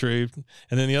Mr. Dotree."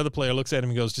 And then the other player looks at him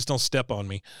and goes, "Just don't step on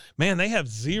me." Man, they have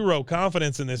zero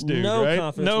confidence in this dude, No right?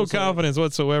 confidence No whatsoever. confidence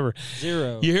whatsoever.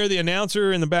 Zero. You hear the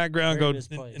announcer in the background Very go,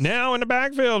 misplaced. "Now in the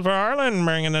backfield for Arlen,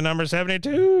 bringing the number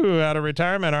 72 out of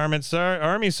retirement,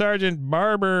 Army Sergeant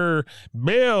Barber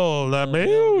Bill, the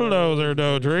bulldozer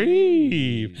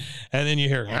Dotree." And then you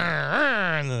hear,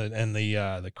 and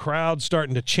the crowd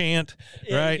starting to chant,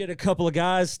 Yeah, right? You get a couple of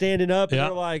guys standing up, and Yeah.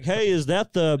 they're like, "Hey, is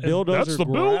that the bulldozer That's the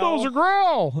growl?" bulldozer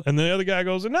growl. And the other guy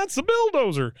goes, "And that's the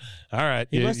bulldozer." All right.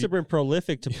 He must have been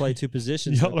prolific to play two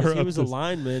positions. Y'all though, 'cause are he up was a to-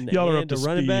 lineman Y'all are up and to a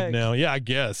running speed back. now. Yeah, I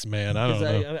guess, man. I don't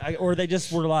 'Cause know. or they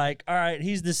just were like, "All right,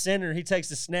 he's the center. He takes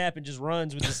the snap and just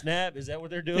runs with the snap." Is that what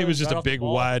they're doing? He was just Right a off the big,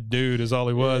 ball? wide dude, is all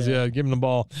he was. Yeah. Yeah, give him the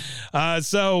ball.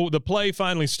 So the play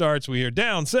finally starts. We hear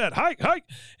down, set, hike.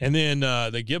 And then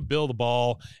they give Bill the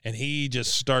ball, and he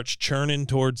just starts churning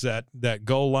towards that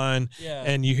goal line. Yeah.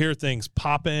 And you hear things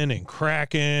popping and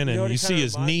cracking, know and what you it see kinda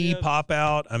his reminds me knee of? pop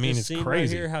out. I mean, This it's scene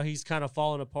crazy. right here, how he's kind of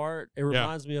falling apart. It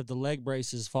reminds me of the leg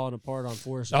braces falling apart on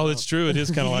Forrest. Oh, that's true. It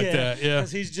is kind of like that. Yeah.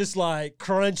 because he's just like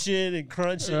crunching and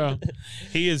crunching. Yeah.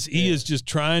 He is just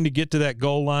trying to get to that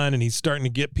goal line, and he's starting to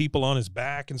get people on his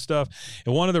back and stuff.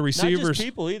 And one of the Not receivers, just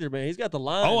people either, man. He's got the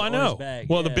line. Oh, I on know. his back.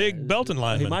 Well, the Yeah. big Belton He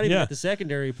lineman. might even Yeah. got the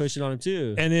secondary pushing on him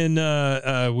too. And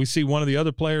then we see one of the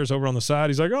other players over on the side.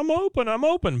 He's like, I'm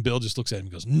open. Bill just looks at him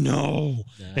and goes, "No,"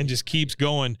 and just keeps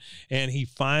going. And he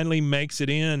finally makes it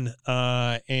in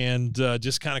and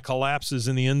just kind of collapses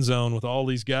in the end zone with all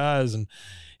these guys. And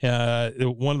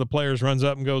one of the players runs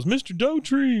up and goes, "Mr.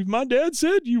 Dotree, my dad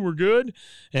said you were good."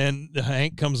 And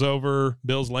Hank comes over.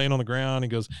 Bill's laying on the ground. He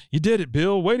goes, "You did it,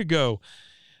 Bill. Way to go."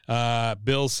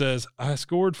 Bill says, "I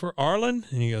scored for Arlen."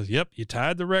 And he goes, "Yep, you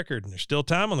tied the record. And there's still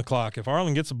time on the clock. If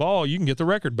Arlen gets the ball, you can get the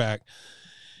record back."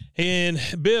 And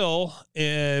Bill,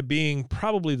 being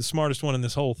probably the smartest one in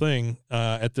this whole thing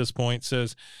at this point,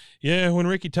 says, "Yeah, when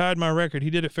Ricky tied my record, he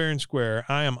did it fair and square.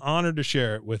 I am honored to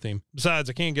share it with him. Besides,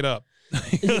 I can't get up."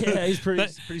 Yeah, he's pretty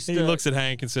He stuck. looks at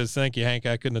Hank and says, "Thank you, Hank.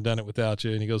 I couldn't have done it without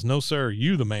you." And he goes, "No, sir.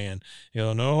 You the man."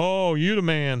 "No, you the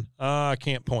man." I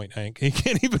can't point, Hank. He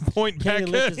can't even point Can't back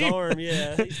even lift at his him. arm.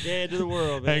 Yeah, he's dead to the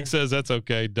world, man. Hank says, "That's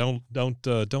okay. Don't look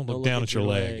look down at at your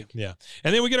your leg." leg. Yeah.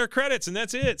 And then we get our credits, and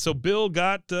that's it. So Bill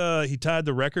got he tied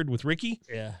the record with Ricky,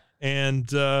 Yeah. and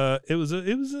it was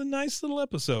a nice little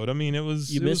episode. I mean, it was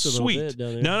You missed a little sweet. bit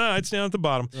down there. No, it's down at the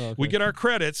bottom. Oh, okay. We get our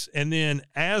credits, and then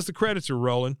as the credits are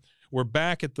rolling, we're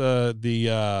back at the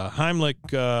Heimlich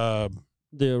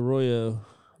The Arroyo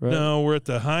right? No, we're at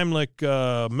the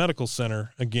Heimlich Medical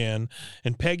Center again,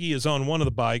 and Peggy is on one of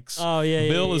the bikes. Oh, yeah,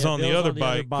 Bill is on the Bill's other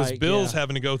bike because Bill's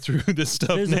having to go through this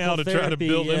stuff Physical now to try to therapy,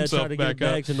 build himself try to back get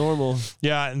up. back to normal.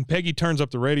 Yeah, and Peggy turns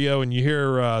up the radio, and you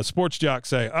hear Sports Jock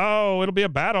say, "Oh, it'll be a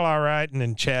battle, all right." And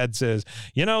then Chad says,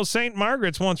 St.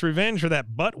 Margaret's wants revenge for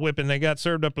that butt whipping they got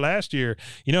served up last year.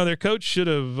 Their coach should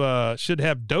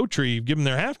have Dotrieve give them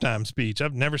their halftime speech.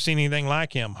 I've never seen anything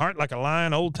like him. Heart like a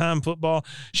lion, old-time football.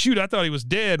 Shoot, I thought he was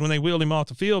dead when they wheeled him off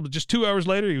the field, but just 2 hours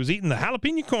later, he was eating the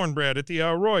jalapeno cornbread at the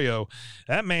Arroyo.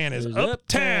 That man is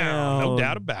uptown. No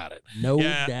doubt about it. No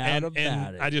doubt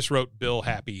about it. I just wrote Bill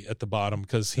happy at the bottom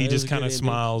because he That was just a good kind of ending.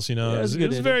 smiles, Yeah, It was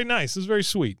ending. very nice. It was very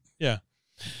sweet. Yeah.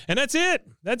 And that's it.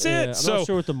 That's Yeah, it. I'm So not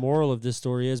sure what the moral of this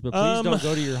story is, but please don't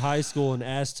go to your high school and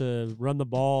ask to run the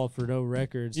ball for no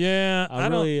records. yeah, I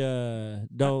really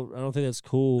don't. I don't think that's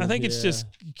cool. I think it's Yeah. just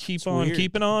keep It's on weird.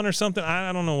 keeping on or something.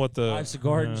 I don't know what the life's a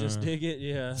garden. Just dig it.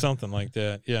 Yeah. something like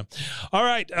that. Yeah. All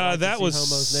right. Like to That see was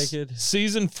homos naked.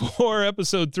 season 4,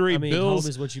 episode 3. I mean, Bills home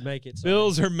is what you make it. Sorry.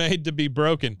 Bills are made to be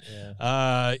broken.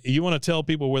 Yeah. You want to tell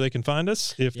people where they can find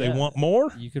us if they Yeah. want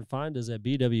more? You can find us at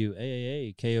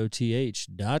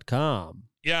bwaaaakoth.com.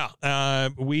 Yeah,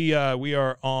 we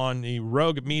are on the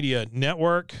Rogue Media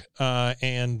Network,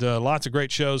 and lots of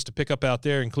great shows to pick up out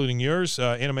there, including yours,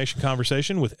 Animation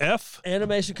Conversation with F.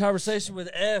 Animation Conversation with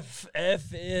F.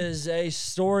 F is a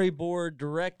storyboard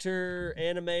director,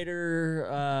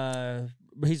 animator.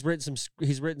 He's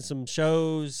written some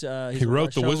shows. He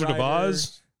wrote The Wizard of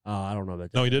Oz. I don't know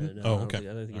about that. No, he didn't? No, Oh, I don't okay. think-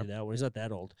 I don't think he did that one. He's not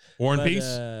that old. War and But,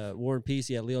 Peace. War and Peace.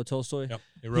 Yeah, Leo Tolstoy. Yep,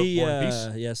 he wrote War and Peace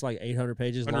Yeah, it's like 800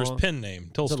 pages under long. his pen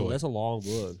name, Tolstoy. That's a long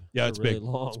book. Yeah, That's it's a really big.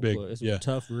 Long It's big. Book. It's Yeah. a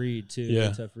tough read too. Yeah.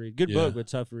 Very tough read. Good Yeah. book, but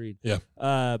tough read. Yeah.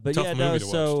 But Tough yeah, movie no. to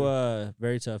watch, So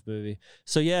very tough movie.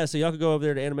 So yeah, so y'all can go over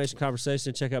there to Animation Conversation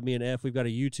and check out me and F. We've got a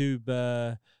YouTube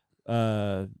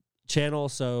channel,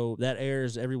 so that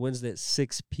airs every Wednesday at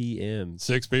 6 p.m.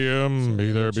 6 p.m. So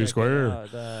be there, check be that square.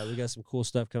 out. We got some cool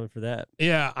stuff coming for that.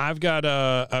 Yeah, I've got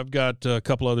a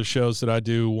couple other shows that I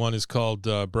do. One is called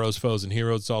Bros, Foes, and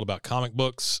Heroes. It's all about comic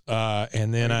books.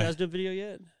 And then Are you guys doing video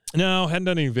yet? No, hadn't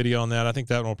done any video on that. I think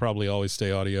that one will probably always stay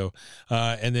audio.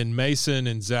 And then Mason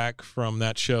and Zach from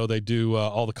that show, they do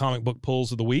all the comic book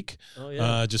pulls of the week. Oh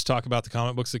yeah. Just talk about the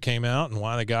comic books that came out and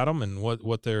why they got them and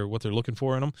what they're looking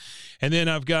for in them. And then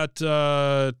I've got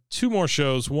 2 more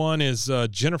shows. One is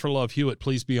Jennifer Love Hewitt,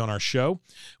 Please Be on Our Show,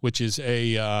 which is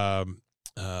a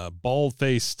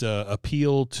bald-faced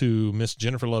appeal to Miss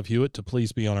Jennifer Love Hewitt to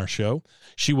please be on our show.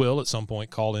 She will at some point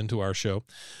call into our show.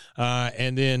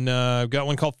 And then I've got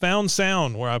one called Found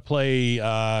Sound, where I play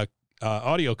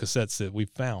audio cassettes that we've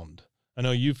found. I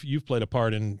know you've played a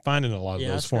part in finding a lot of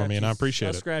those for me, and I appreciate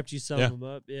I it. scrapped you some Yeah. of them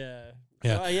up. Yeah.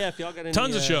 Yeah. Yeah. If y'all got any,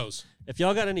 Tons of shows. If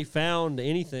y'all got any found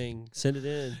anything, send it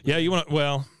in. Yeah, you want to?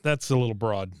 Well, that's a little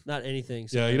broad. Not anything.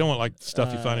 Yeah, you don't want like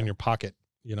stuff you find in your pocket.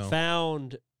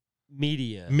 Found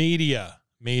media. Media.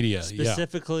 Yeah.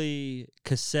 Specifically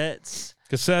cassettes.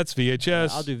 Cassettes,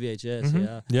 VHS. I'll do VHS. Mhm.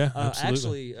 Yeah. Yeah,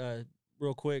 absolutely. Actually,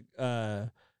 real quick, I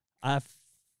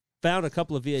found a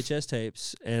couple of VHS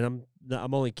tapes, and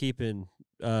I'm only keeping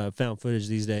found footage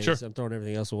these days. Sure. I'm throwing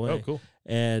everything else away. Oh, cool.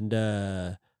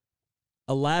 And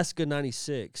Alaska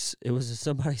 '96. It was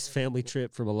somebody's family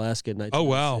trip from Alaska in Oh,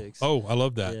 wow. 1996. Oh, I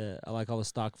love that. Yeah, I like all the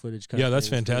stock footage. Yeah, of that's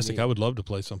things. Pretty fantastic. neat. I would love to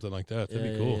play something like that.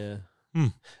 That'd be cool. Yeah. Hmm.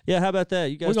 Yeah, how about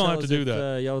that? You guys We're gonna tell have us to do if,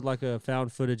 that. y'all would like a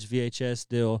found footage VHS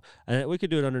deal, and we could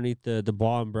do it underneath the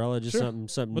bar umbrella, just Sure.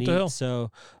 something What neat. the hell? So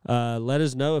let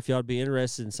us know if y'all'd be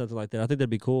interested in something like that. I think that'd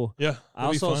be cool. Yeah, I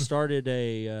that'd be also fun. started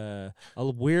a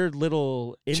weird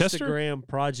little Chester? Instagram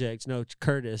project. No,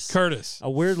 Curtis. Curtis. A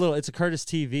weird little. It's a Curtis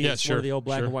TV. Yeah, It's one sure, of the old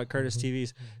black sure. and white Curtis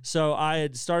TVs. So I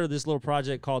had started this little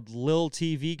project called Lil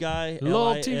TV Guy.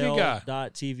 Lil TV Guy.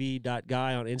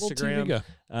 .tv.guy on Little Instagram. TV guy.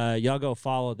 Y'all go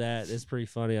follow that. It's pretty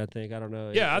funny. I think. I don't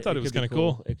know. Yeah, I thought it was could be kind of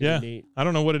cool. It could Yeah, be neat. I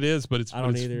don't know what it is, but it's I don't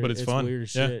but it's, either. but it's fun. Weird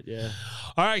as Yeah. shit. Yeah.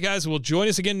 All right, guys. Well, join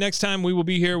us again next time. We will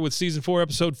be here with season 4,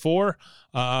 episode 4.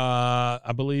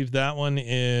 I believe that one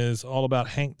is all about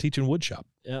Hank teaching woodshop.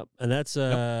 Yep. And that's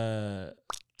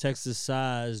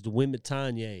Texas-sized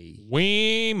Wimitanye.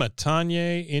 We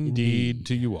Matanye indeed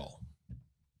to you all.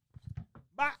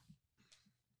 Bye.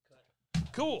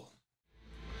 Cool.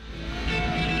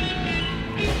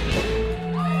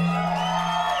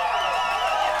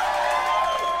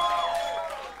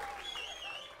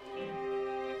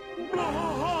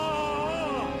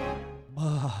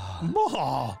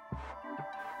 Bah.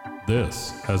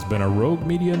 This has been a Rogue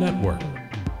Media Network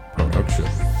production.